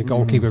place and the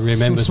goalkeeper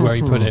remembers where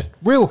he put it.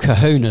 Real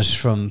kahunas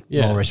from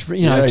Morris,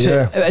 you know,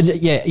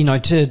 you know,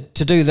 to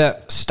do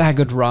that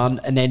staggered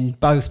run and then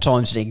both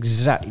times in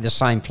exactly the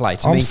same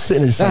place. I'm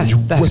sitting in saying,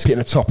 whip it in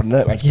the top of the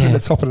net, mate. Put it in the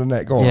top of the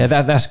net, go on. Yeah,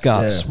 that's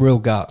guts, real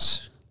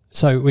guts.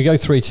 So we go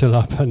 3-2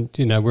 up and,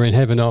 you know, we're in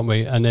heaven, aren't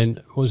we? And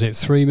then, what was it,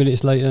 3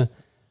 minutes later,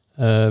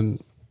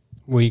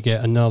 we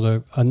get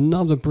another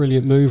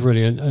brilliant move,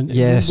 really.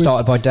 And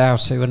started by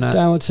Doughty, wasn't it?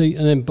 Doughty,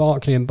 and then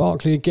Barkley. And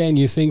Barkley again,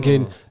 you're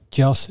thinking,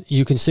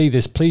 you can see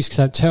this. Please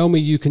tell me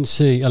you can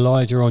see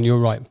Elijah on your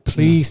right.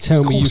 Please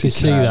tell me you can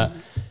see that.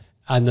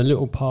 And the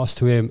little pass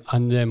to him,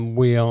 and then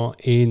we are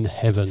in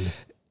heaven.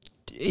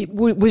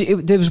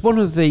 There was one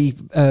of the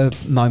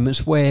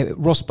moments where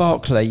Ross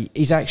Barkley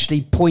is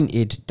actually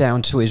pointed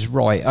down to his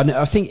right. And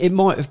I think it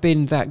might have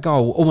been that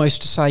goal,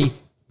 almost to say,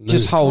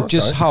 just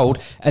hold,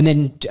 and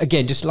then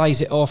again just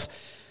lays it off,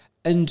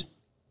 and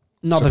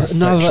another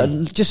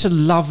just a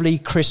lovely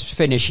crisp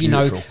finish.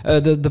 Beautiful. You know,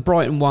 the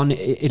Brighton one,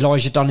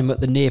 Elijah done him at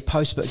the near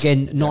post, but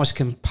again, nice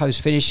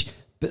composed finish.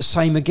 But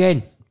same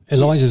again.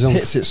 Elijah's on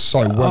hits it so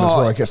well as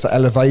well. It gets the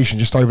elevation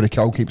just over the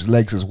goalkeeper's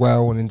legs as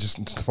well, and then just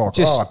into the far.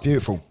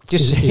 Beautiful.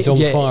 He's on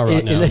fire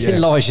right now.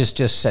 Elijah's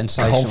just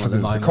sensational.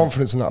 The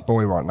confidence in that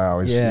boy right now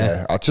is. Do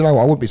you know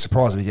what? I wouldn't be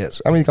surprised if he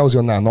gets. How many goals is he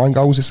on now? 9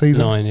 goals this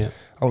season. 9, yeah.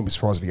 I wouldn't be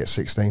surprised if he gets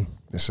 16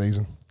 this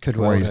season. Could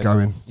the way he's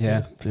going.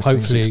 Yeah.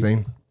 15,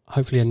 16.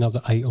 Hopefully another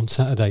 8 on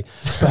Saturday.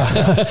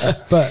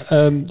 But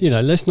you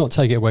know, let's not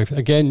take it away.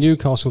 Again,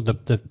 Newcastle,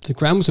 the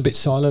ground was a bit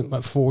silent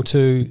at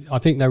 4-2. I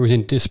think they was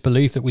in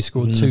disbelief that we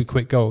scored 2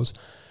 quick goals.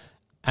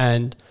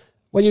 And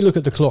when you look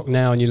at the clock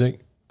now and you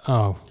think,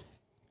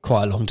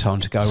 quite a long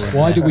time to go.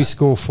 Why did we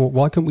score 4?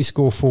 Why couldn't we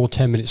score 4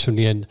 10 minutes from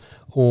the end?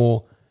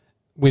 Or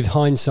with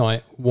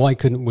hindsight, why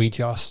couldn't we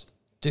just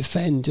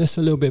defend just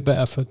a little bit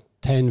better for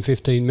 10,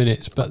 15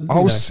 minutes? But I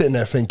was sitting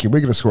there thinking, we're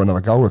going to score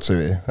another goal or 2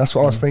 here. That's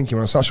what I was thinking.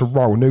 We're on such a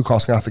roll,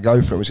 Newcastle going to have to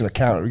go for it. We're going to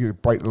counter, we're going to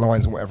break the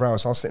lines and whatever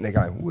else. I was sitting there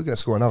going, we're going to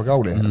score another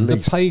goal here, at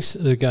least. The pace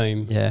of the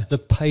game, the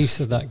pace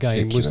of that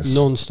game was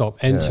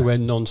non-stop,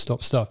 end-to-end,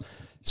 non-stop stuff.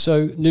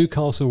 So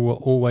Newcastle were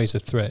always a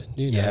threat,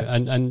 you know,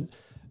 and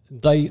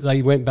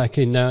they went back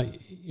in now,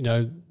 you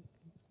know,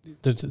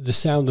 the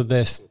sound of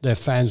their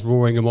fans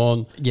roaring them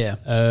on. Yeah.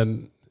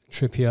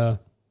 Trippier,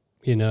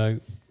 you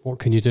know, what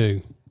can you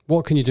do?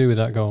 What can you do with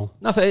that goal?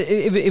 Nothing.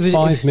 It was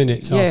 5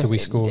 minutes after we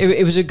scored.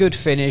 It was a good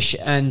finish,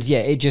 and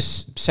it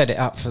just set it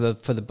up for the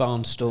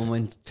barnstorm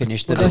and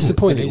finished. That's the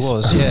point. It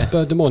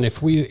spurred them on.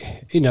 If we,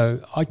 you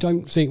know, I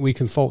don't think we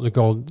can fault the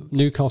goal.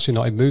 Newcastle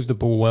United moved the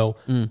ball well.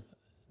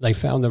 They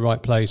found the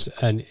right place,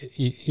 and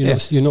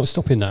you're not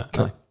stopping that.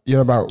 No. You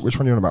know about which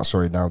one you're on about?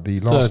 Sorry, now the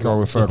last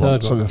goal, the third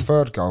one. So the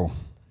third goal,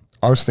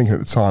 I was thinking at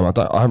the time.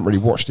 I haven't really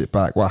watched it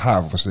back. Well, I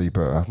have obviously,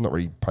 but I've not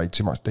really paid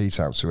too much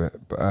detail to it.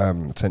 But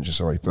attention,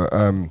 sorry. But what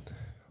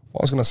I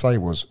was going to say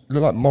was, it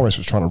looked like Morris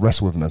was trying to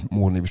wrestle with him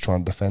more than he was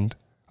trying to defend.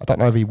 I don't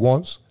know if he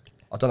was.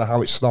 I don't know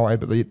how it started,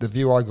 but the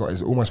view I got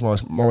is almost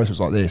Morris was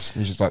like this.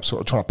 And he's just like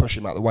sort of trying to push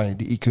him out of the way, and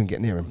he couldn't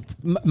get near him.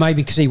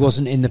 Maybe because he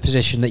wasn't in the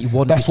position that you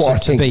wanted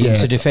to be in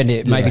to defend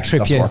it. Maybe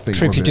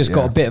Trippier just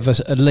got a bit of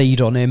a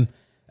lead on him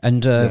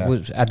and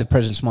had the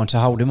presence of mind to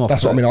hold him off.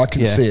 That's what I mean. I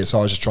couldn't see it, so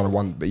I was just trying to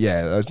wonder. But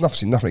there's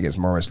nothing against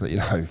Morris, you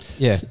know.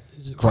 Yeah.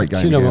 Great game.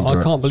 So, you know what,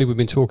 I can't believe we've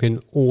been talking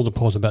all the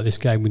pod about this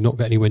game. We've not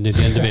got anywhere near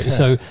the end of it.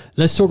 So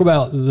let's talk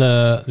about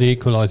the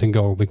equalising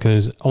goal,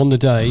 because on the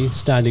day,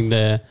 standing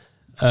there,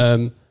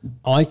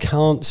 I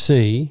can't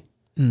see,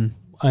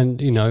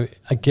 and you know,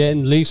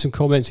 again, leave some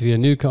comments if you're a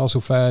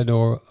Newcastle fan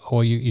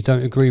or you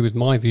don't agree with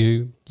my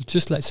view.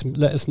 Just let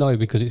us know,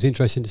 because it's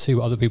interesting to see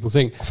what other people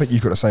think. I think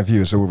you've got the same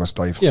view as all of us,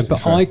 Dave. Yeah,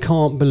 but I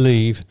can't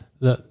believe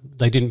that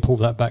they didn't pull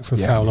that back for a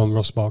foul on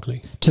Ross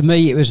Barkley. To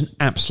me, it was an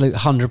absolute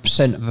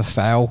 100% of a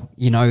foul.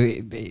 You know,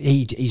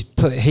 he's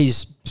put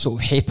his sort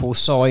of hip or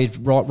side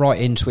right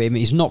into him.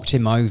 He's knocked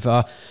him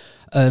over.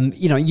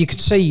 You know, you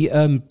could see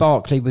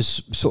Barkley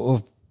was sort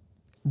of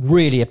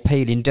really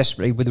appealing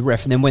desperately with the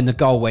ref, and then when the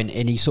goal went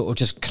in, he sort of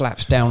just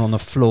collapsed down on the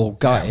floor,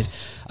 gutted.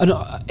 And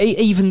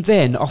even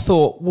then, I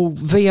thought, well,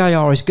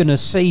 VAR is going to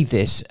see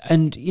this,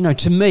 and you know,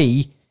 to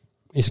me,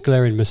 it's a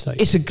glaring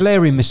mistake. It's a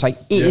glaring mistake.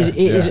 It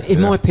is,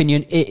 in my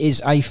opinion, it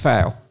is a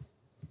foul.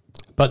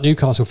 But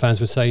Newcastle fans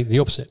would say the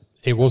opposite.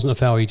 It wasn't a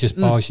foul. He just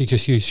barged. He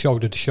just used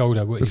shoulder to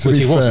shoulder, which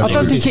he wasn't. I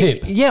don't think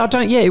it. Yeah, I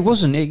don't. Yeah, it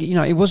wasn't.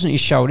 It wasn't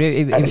his shoulder.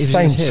 At the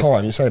same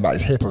time, you say about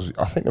his hip.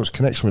 I think there was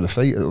connection with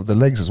the feet, the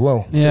legs as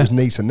well. Yeah. It was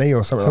knee to knee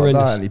or something like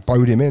that, and he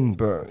bowed him in.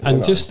 But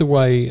just the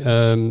way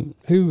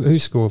who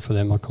scored for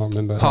them, I can't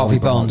remember. Harvey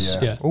Barnes.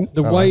 Yeah.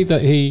 The way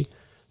that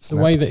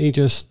he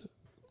just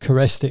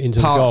caressed it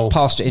into the goal,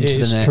 passed it into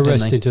the net,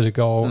 caressed into the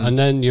goal, and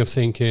then you're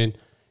thinking,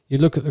 You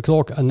look at the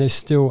clock, and there's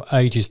still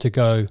ages to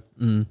go.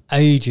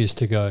 Ages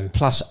to go.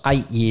 Plus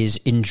 8 years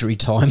injury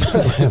time.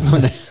 How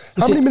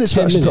many minutes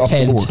were actually put up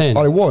on the board? 10.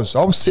 Oh, it was.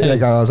 I was sitting there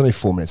going, I was only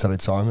 4 minutes at a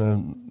time.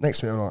 And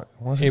next minute, I'm like,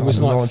 why is it was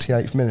like like the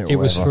 98th minute? Or it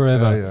was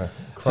whatever? forever. Yeah.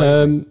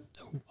 Crazy.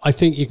 I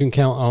think you can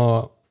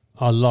count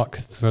our luck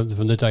from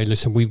the day.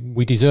 Listen,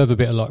 we deserve a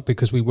bit of luck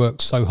because we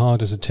worked so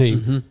hard as a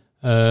team.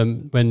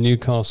 When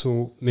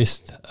Newcastle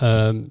missed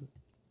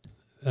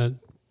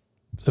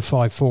the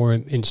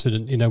 5-4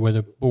 incident, you know, where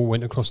the ball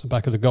went across the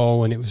back of the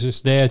goal and it was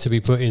just there to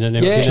be put in and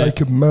everything.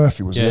 Jacob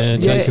Murphy was it? Yeah,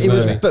 Jacob it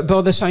was. Murphy. But by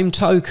the same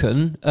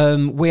token,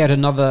 we had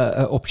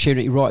another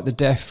opportunity right at the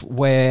death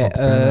where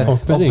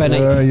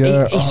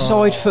Benny. he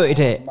side-footed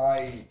it.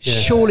 Mate. Yeah.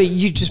 Surely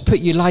you just put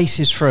your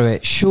laces through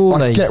it.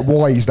 Surely. I get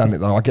why he's done it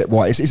though. I get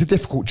why. It's a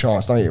difficult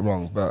chance, don't get it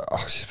wrong. But I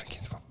was just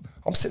thinking,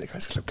 I'm sitting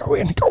there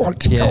going, go on,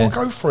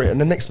 go for it.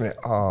 And the next minute,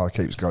 it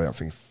keeps going. I'm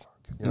thinking, fuck.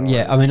 You know,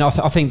 Yeah, I mean, I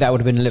think that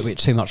would have been a little bit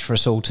too much for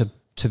us all to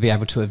be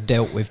able to have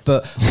dealt with.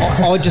 But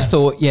I just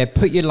thought,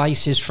 put your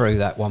laces through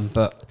that one.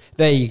 But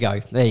there you go.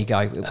 At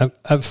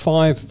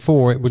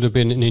 5-4, it would have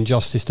been an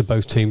injustice to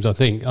both teams, I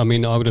think. I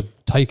mean, I would have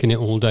taken it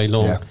all day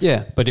long.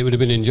 Yeah. But it would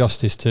have been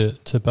injustice to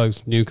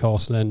both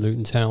Newcastle and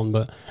Luton Town.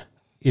 But,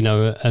 you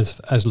know,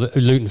 as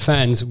Luton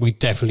fans, we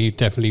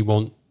definitely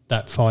want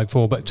that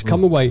 5-4. But to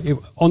come away,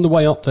 on the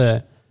way up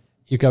there,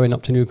 you're going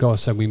up to Newcastle,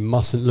 so we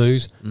mustn't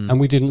lose. And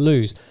we didn't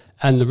lose.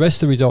 And the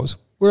rest of the results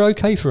were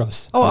okay for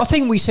us. Oh, I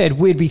think we said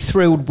we'd be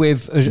thrilled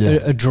with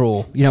a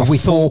draw. You know, we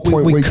thought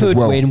we could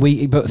win,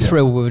 but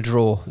thrilled with a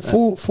draw.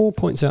 4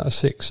 points out of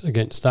 6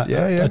 against that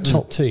a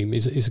top team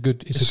is a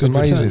good. It's a good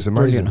amazing. return. It's amazing.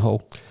 Brilliant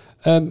haul.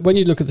 When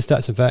you look at the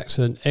stats and facts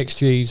and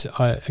XGs,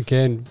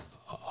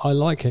 I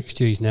like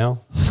XGs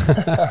now.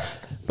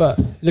 But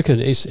look at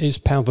it, it's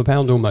pound for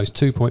pound almost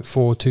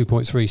 2.4,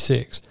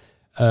 2.36.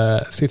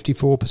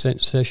 54%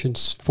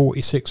 possessions,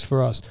 46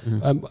 for us.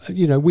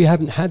 You know, we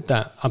haven't had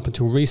that up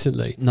until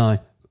recently. No.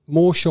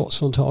 More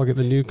shots on target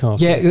than Newcastle.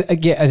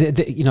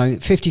 You know,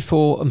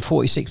 54 and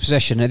 46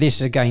 possession. Now, this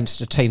is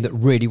against a team that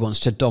really wants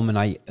to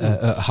dominate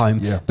at home.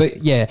 Yeah. But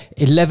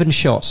 11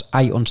 shots,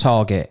 8 on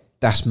target.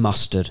 That's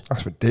mustard.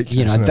 That's ridiculous.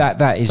 You know,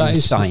 that is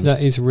insane.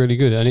 That is really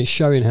good, and it's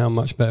showing how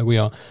much better we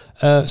are.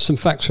 Some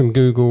facts from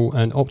Google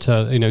and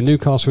OWTT. You know,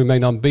 Newcastle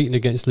remained unbeaten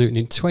against Luton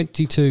in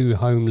 22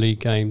 home league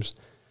games.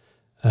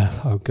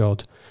 Oh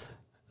God,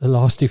 the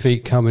last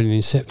defeat coming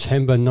in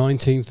September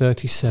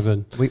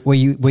 1937. Were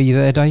you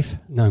there, Dave?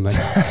 No, mate.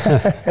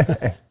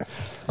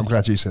 I'm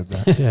glad you said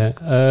that.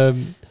 Yeah.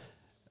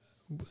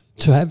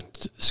 To have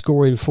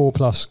scoring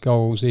 4+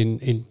 goals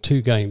in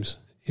 2 games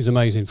is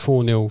amazing.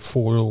 4-0,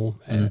 4-all.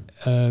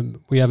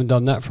 We haven't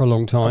done that for a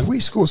long time. Have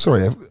we scored?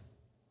 Sorry,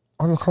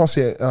 I can't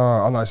see it.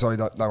 Oh no, sorry,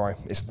 don't worry.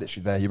 It's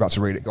literally there. You're about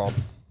to read it. Go on.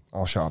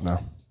 I'll shut up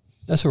now.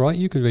 That's all right.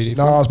 You can read it.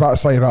 No, I was about to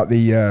say about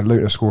the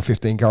Luton have scored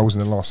 15 goals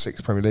in the last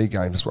 6 Premier League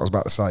games. That's what I was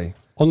about to say.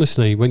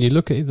 Honestly, when you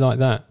look at it like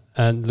that,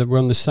 and we're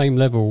on the same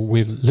level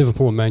with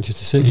Liverpool and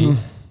Manchester City,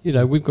 you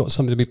know, we've got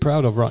something to be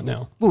proud of right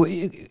now. Well,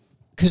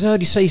 because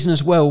early season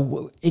as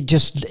well, it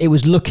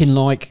was looking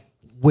like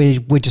we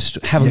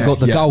just haven't got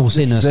the goals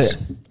in us.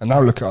 And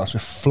now look at us, we're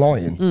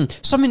flying.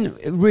 Something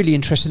really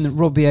interesting that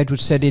Robbie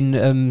Edwards said in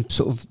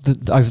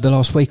over the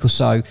last week or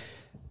so,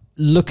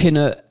 looking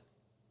at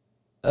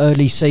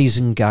early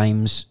season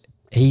games,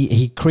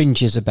 he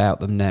cringes about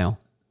them now.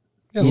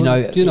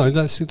 Yeah,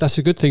 that's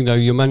a good thing though.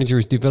 Your manager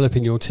is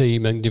developing your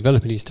team and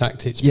developing his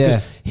tactics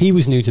because he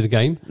was new to the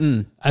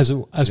game as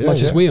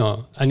much as we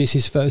are, and it's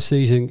his first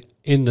season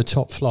in the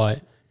top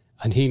flight,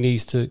 and he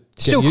needs to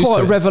still get used quite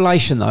to a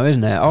revelation though,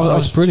 isn't it?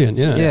 That's brilliant,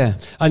 yeah.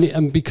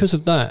 And because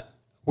of that,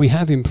 we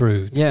have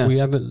improved. Yeah, we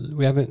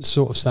haven't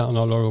sort of sat on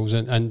our laurels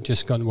and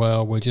just gone,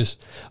 well, we're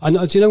just. And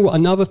do you know what?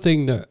 Another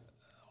thing that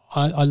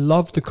I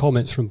love the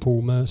comments from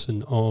Paul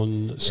Merson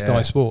on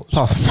Sky Sports.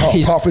 Apart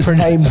from his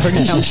name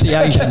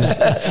pronunciations,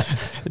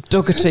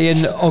 Dougherty and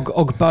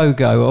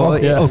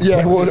Ogbogo,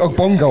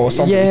 Ogbongo or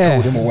something he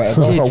called him or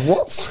whatever. I was like,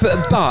 what?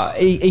 But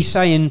he's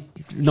saying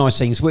nice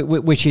things,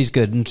 which is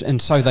good,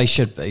 and so they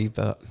should be.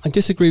 But I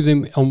disagree with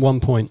him on one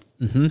point,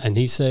 and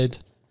he said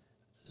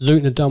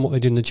Luton have done what they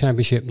did in the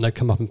Championship, and they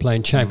come up and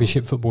playing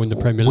Championship football in the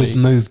Premier League. We've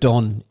moved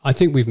on. I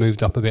think we've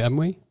moved up a bit, haven't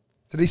we?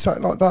 Did he say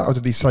it like that, or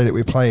did he say that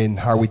we're playing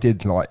how we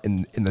did like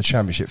in the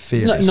Championship?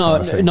 Fearless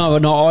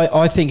No.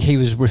 I think he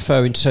was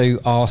referring to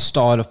our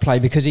style of play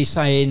because he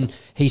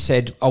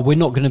said, "Oh, we're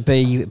not going to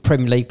be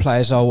Premier League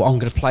players. Oh, I'm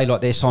going to play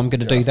like this. I'm going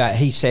to do that."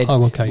 He said,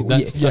 "Oh, okay,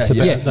 that's a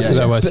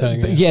better way of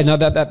saying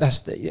it."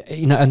 That's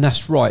and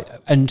that's right.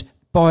 And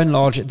by and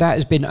large, that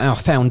has been our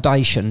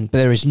foundation. But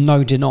there is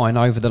no denying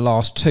over the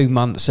last 2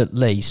 months at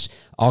least,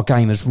 our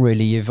game has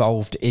really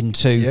evolved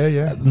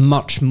into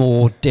much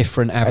more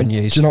different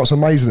avenues. And do you know what's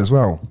amazing as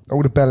well?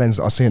 All the bellends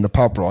that I see in the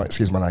pub, right?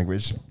 Excuse my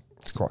language.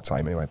 It's quite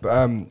tame anyway.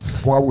 But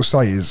what I will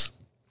say is,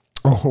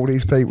 all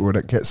these people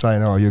that kept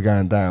saying, "Oh, you're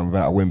going down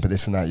without a whimper,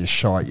 this and that, you're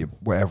shite, you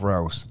whatever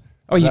else."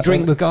 Oh, you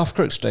drink with Garth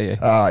Crooks, do you?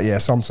 Yeah,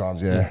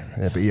 sometimes, yeah.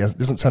 But he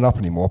doesn't turn up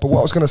anymore. But what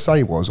I was going to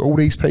say was, all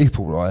these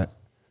people, right?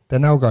 they're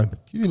now going,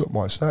 you look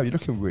my star, you're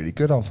looking really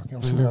good. I'm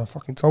sitting there, I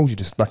fucking told you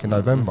this back in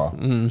November.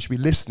 You should be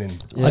listening.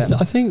 Yeah.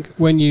 I think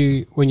when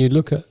you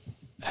look at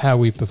how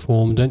we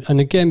performed, and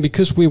again,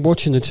 because we're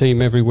watching the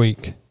team every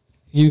week,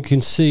 you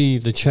can see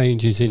the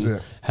changes in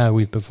how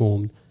we've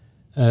performed.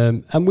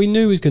 And we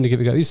knew he was going to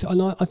give it a go.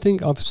 And I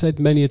think I've said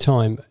many a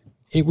time,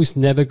 it was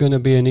never going to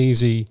be an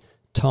easy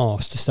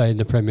task to stay in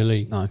the Premier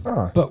League. No.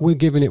 But we're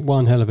giving it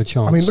one hell of a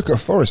chance. I mean, look at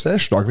Forest, they're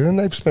struggling and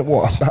they've spent,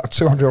 about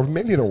 200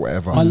 million or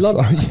whatever.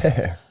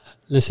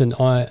 Listen,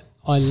 I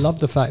love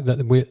the fact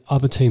that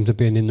other teams are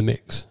being in the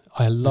mix.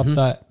 I love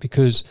that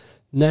because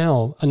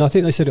now, and I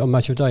think they said it on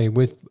Match of Day and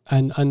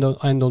on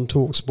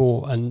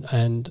TalkSport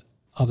and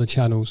other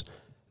channels,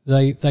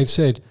 they've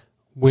said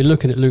we're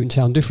looking at Luton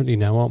Town differently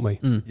now, aren't we?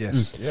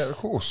 Yes, yeah, of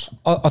course.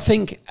 I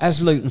think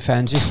as Luton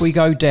fans, if we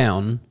go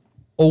down,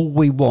 all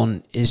we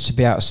want is to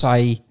be able to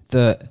say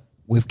that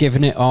we've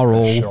given it our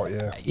all,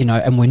 you know,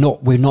 and we're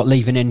not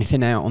leaving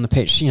anything out on the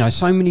pitch. You know,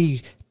 so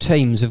many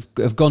teams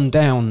have gone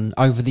down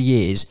over the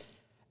years.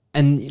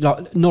 And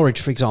like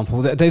Norwich, for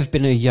example, they've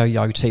been a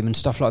yo-yo team and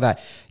stuff like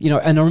that. You know,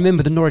 and I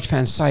remember the Norwich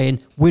fans saying,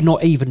 we're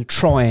not even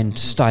trying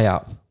to stay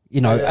up. You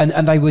know,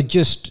 and they were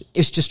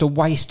it's just a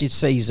wasted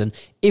season.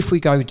 If we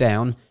go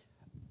down,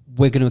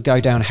 we're going to go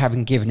down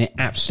having given it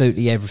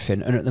absolutely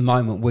everything. And at the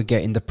moment, we're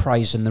getting the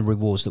praise and the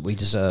rewards that we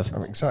deserve. I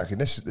mean, exactly.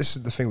 This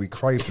is the thing we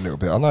craved a little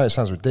bit. I know it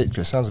sounds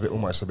ridiculous. It sounds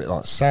almost a bit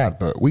like sad,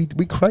 but we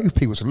crave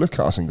people to look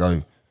at us and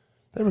go,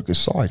 they're a good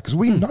side. Because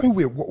we know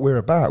what we're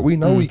about. We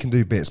know we can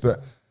do bits, but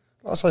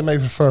like I say, maybe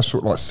for the first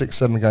sort of like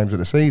 6-7 games of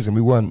the season,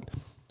 we weren't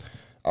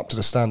up to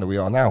the standard we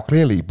are now,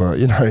 clearly. But,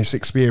 you know, it's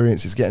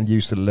experience, it's getting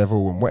used to the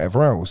level and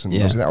whatever else. And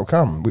obviously that'll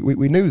come.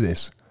 We knew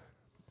this.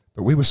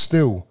 But we were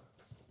still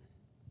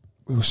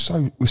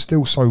so, what's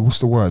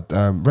the word?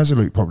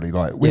 Resolute, probably.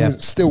 Like, we were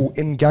still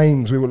in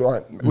games. We were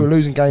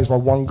losing games by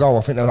 1 goal.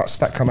 I think that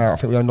stat come out. I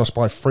think we only lost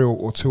by 3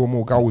 or 2 or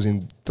more goals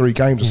in 3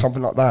 games or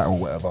something like that or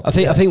whatever. I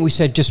think we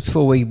said just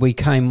before we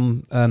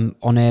came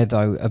on air,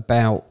 though,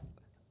 about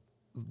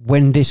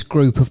when this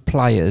group of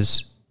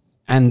players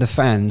and the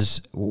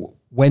fans,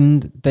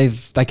 when they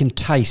can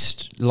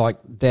taste like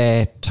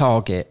their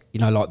target, you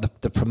know, like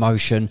the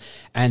promotion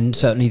and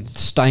certainly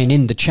staying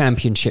in the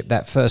Championship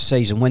that first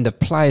season, when the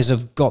players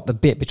have got the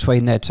bit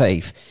between their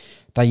teeth,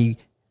 they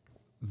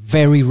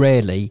very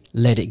rarely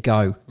let it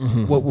go.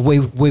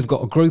 We've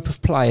got a group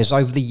of players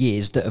over the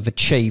years that have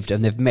achieved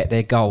and they've met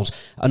their goals,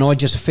 and I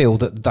just feel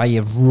that they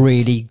have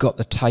really got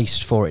the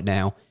taste for it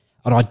now.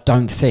 And I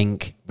don't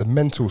think... The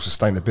mental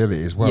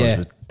sustainability as well is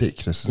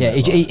ridiculous,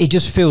 isn't it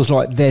just feels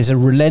like there's a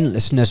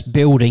relentlessness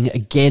building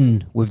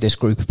again with this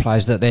group of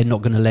players that they're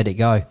not going to let it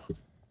go.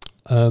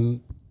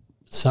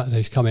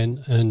 Saturday's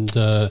coming and...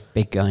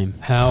 big game.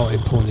 How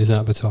important is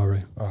that,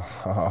 Batari?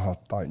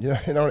 Don't.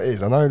 You know what it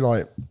is? I know,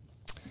 like,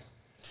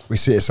 we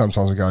see it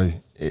sometimes and go,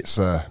 it's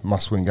a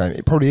must-win game.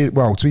 It probably is.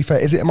 Well, to be fair,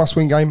 is it a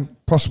must-win game?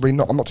 Possibly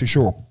not. I'm not too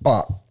sure.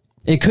 But...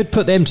 It could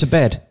put them to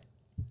bed.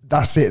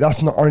 That's it.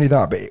 That's not only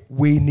that, but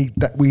we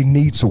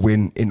need to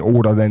win in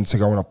order then to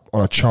go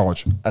on a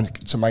charge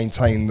and to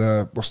maintain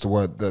the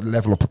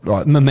level of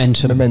like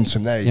momentum.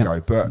 There you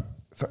go. But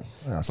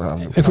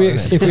if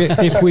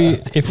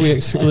we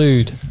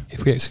exclude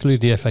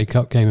the FA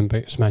Cup game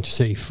against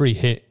Manchester City, free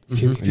hit.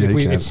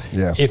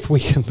 If we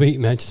can beat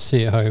Manchester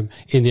City at home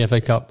in the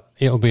FA Cup,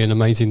 it'll be an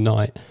amazing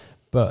night.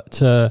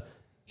 But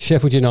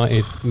Sheffield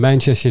United,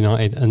 Manchester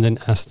United, and then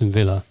Aston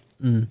Villa,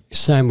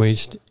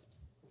 sandwiched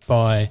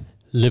by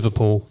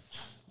Liverpool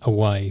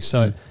away.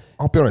 So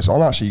I'll be honest,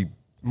 I'm actually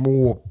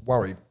more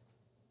worried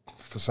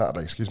for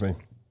Saturday,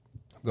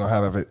 than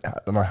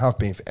I have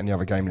been for any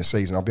other game in the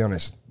season. I'll be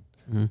honest.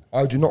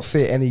 I do not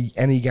fear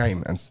any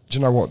game. And do you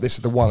know what? This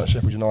is the one at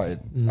Sheffield United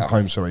at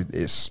home. Sorry,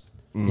 it's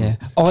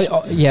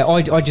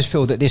I just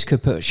feel that this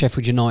could put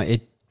Sheffield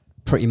United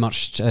pretty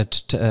much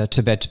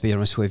to bed. To be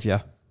honest with you,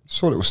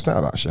 saw a little stat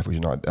about Sheffield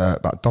United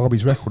about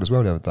Derby's record as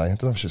well the other day. I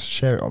don't know if I should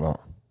share it or not.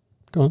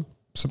 Go on.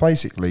 So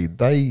basically,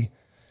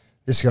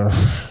 this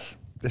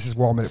is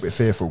why I'm a little bit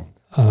fearful.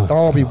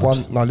 Derby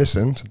won. No,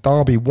 listen. So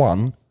Derby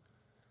won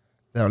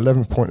their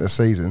 11th point of the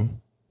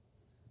season,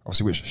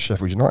 obviously, which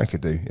Sheffield United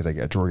could do if they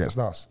get a draw against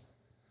us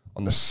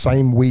on the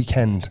same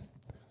weekend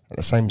at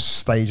the same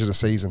stage of the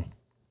season,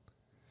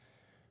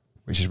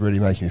 which is really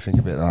making me think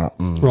a bit of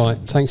that. Right.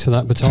 Thanks for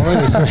that,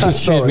 Batari.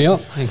 It's cheered me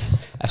up.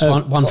 That's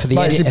one for the.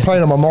 Mate, it's been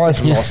playing on my mind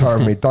for the last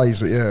however many days,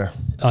 but yeah.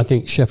 I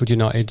think Sheffield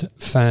United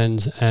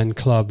fans and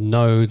club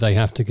know they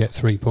have to get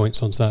 3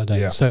 points on Saturday.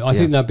 Yeah. So I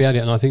think they'll be at it,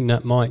 and I think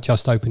that might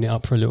just open it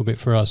up for a little bit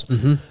for us.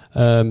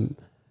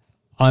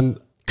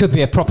 Could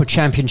be a proper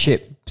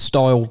Championship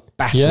style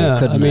battle. Yeah,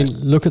 couldn't I mean, it?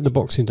 look at the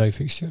Boxing Day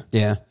fixture.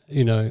 Yeah,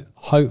 you know,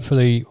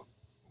 hopefully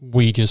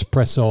we just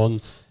press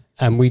on,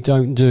 and we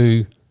don't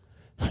do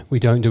a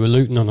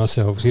Luton on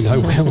ourselves. You know,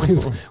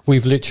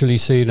 we've literally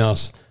seen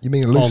us. You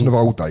mean a Luton of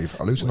old, Dave?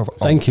 A Luton of old.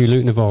 Thank you,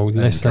 Luton of old.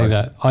 Let's say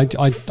that.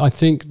 I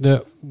think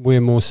that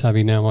we're more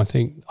savvy now. I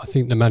think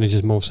the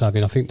manager's more savvy,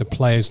 and I think the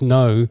players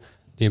know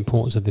the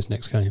importance of this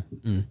next game.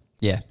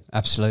 Yeah,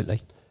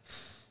 absolutely.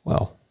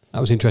 Well, That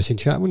was an interesting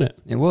chat, wasn't it?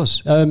 It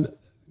was.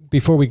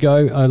 Before we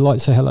go, I'd like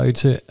to say hello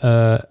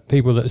to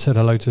people that said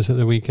hello to us at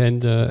the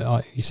weekend.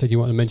 You said you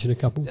wanted to mention a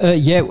couple.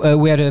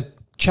 We had a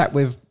chat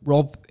with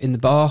Rob in the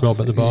bar.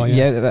 Rob at the bar,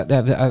 yeah.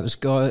 That was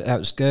good. That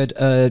was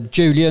good.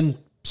 Julian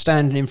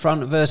standing in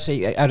front of us.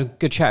 He had a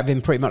good chat with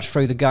him pretty much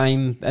through the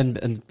game,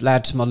 and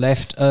lad to my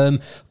left.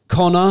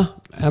 Connor.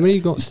 How many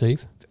you got,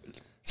 Steve?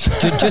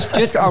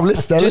 Just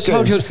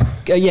hold your,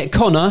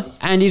 Connor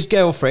and his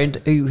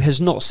girlfriend, who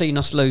has not seen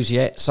us lose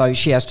yet, so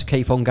she has to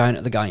keep on going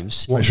to the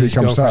games. Make sure he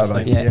comes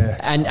Saturday. Yeah.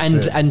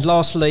 And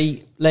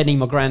lastly, Lenny,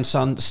 my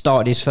grandson,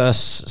 started his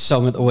first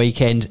song at the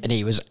weekend, and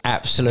he was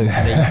absolutely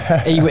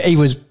he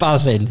was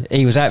buzzing.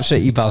 He was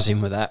absolutely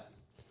buzzing with that.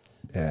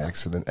 Yeah,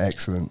 excellent.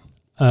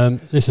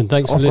 Listen,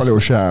 thanks for I've got a little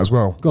shout out as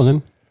well. Go on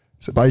then.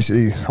 So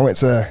basically, I went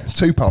to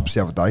 2 pubs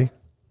the other day.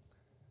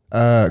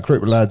 A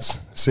group of lads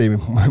see me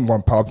in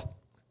one pub.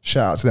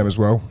 Shout out to them as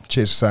well.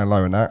 Cheers for saying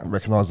hello and that.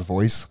 Recognise the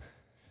voice.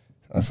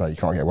 I say you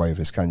can't get away with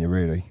this, can you?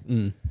 Really?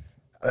 And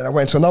I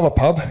went to another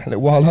pub a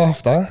little while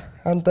after,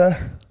 and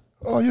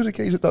you're the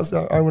geezer that does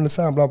that home in the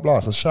town, blah blah.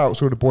 So shout out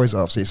to all the boys that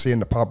I've seen in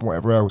the pub and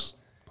whatever else.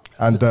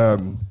 And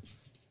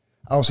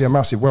obviously a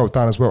massive well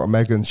done as well to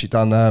Megan. She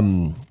done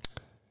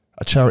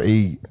a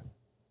charity,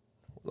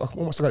 like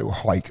almost like a little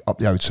hike up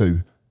the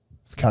O2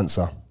 for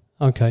cancer.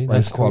 Okay,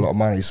 that's quite a lot of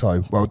money.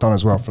 So well done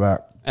as well for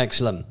that.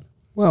 Excellent.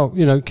 Well,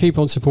 keep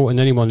on supporting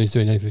anyone who's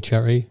doing anything for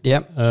charity.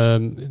 Yep.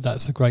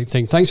 That's a great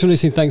thing. Thanks for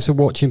listening. Thanks for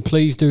watching.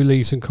 Please do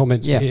leave some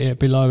comments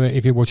below it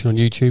if you're watching on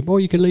YouTube, or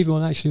you can leave them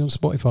on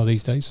Spotify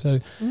these days. So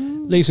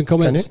leave some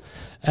comments.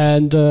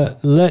 And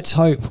let's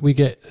hope we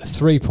get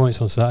 3 points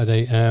on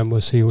Saturday, and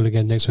we'll see you all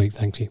again next week.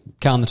 Thank you.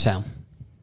 Calm the town.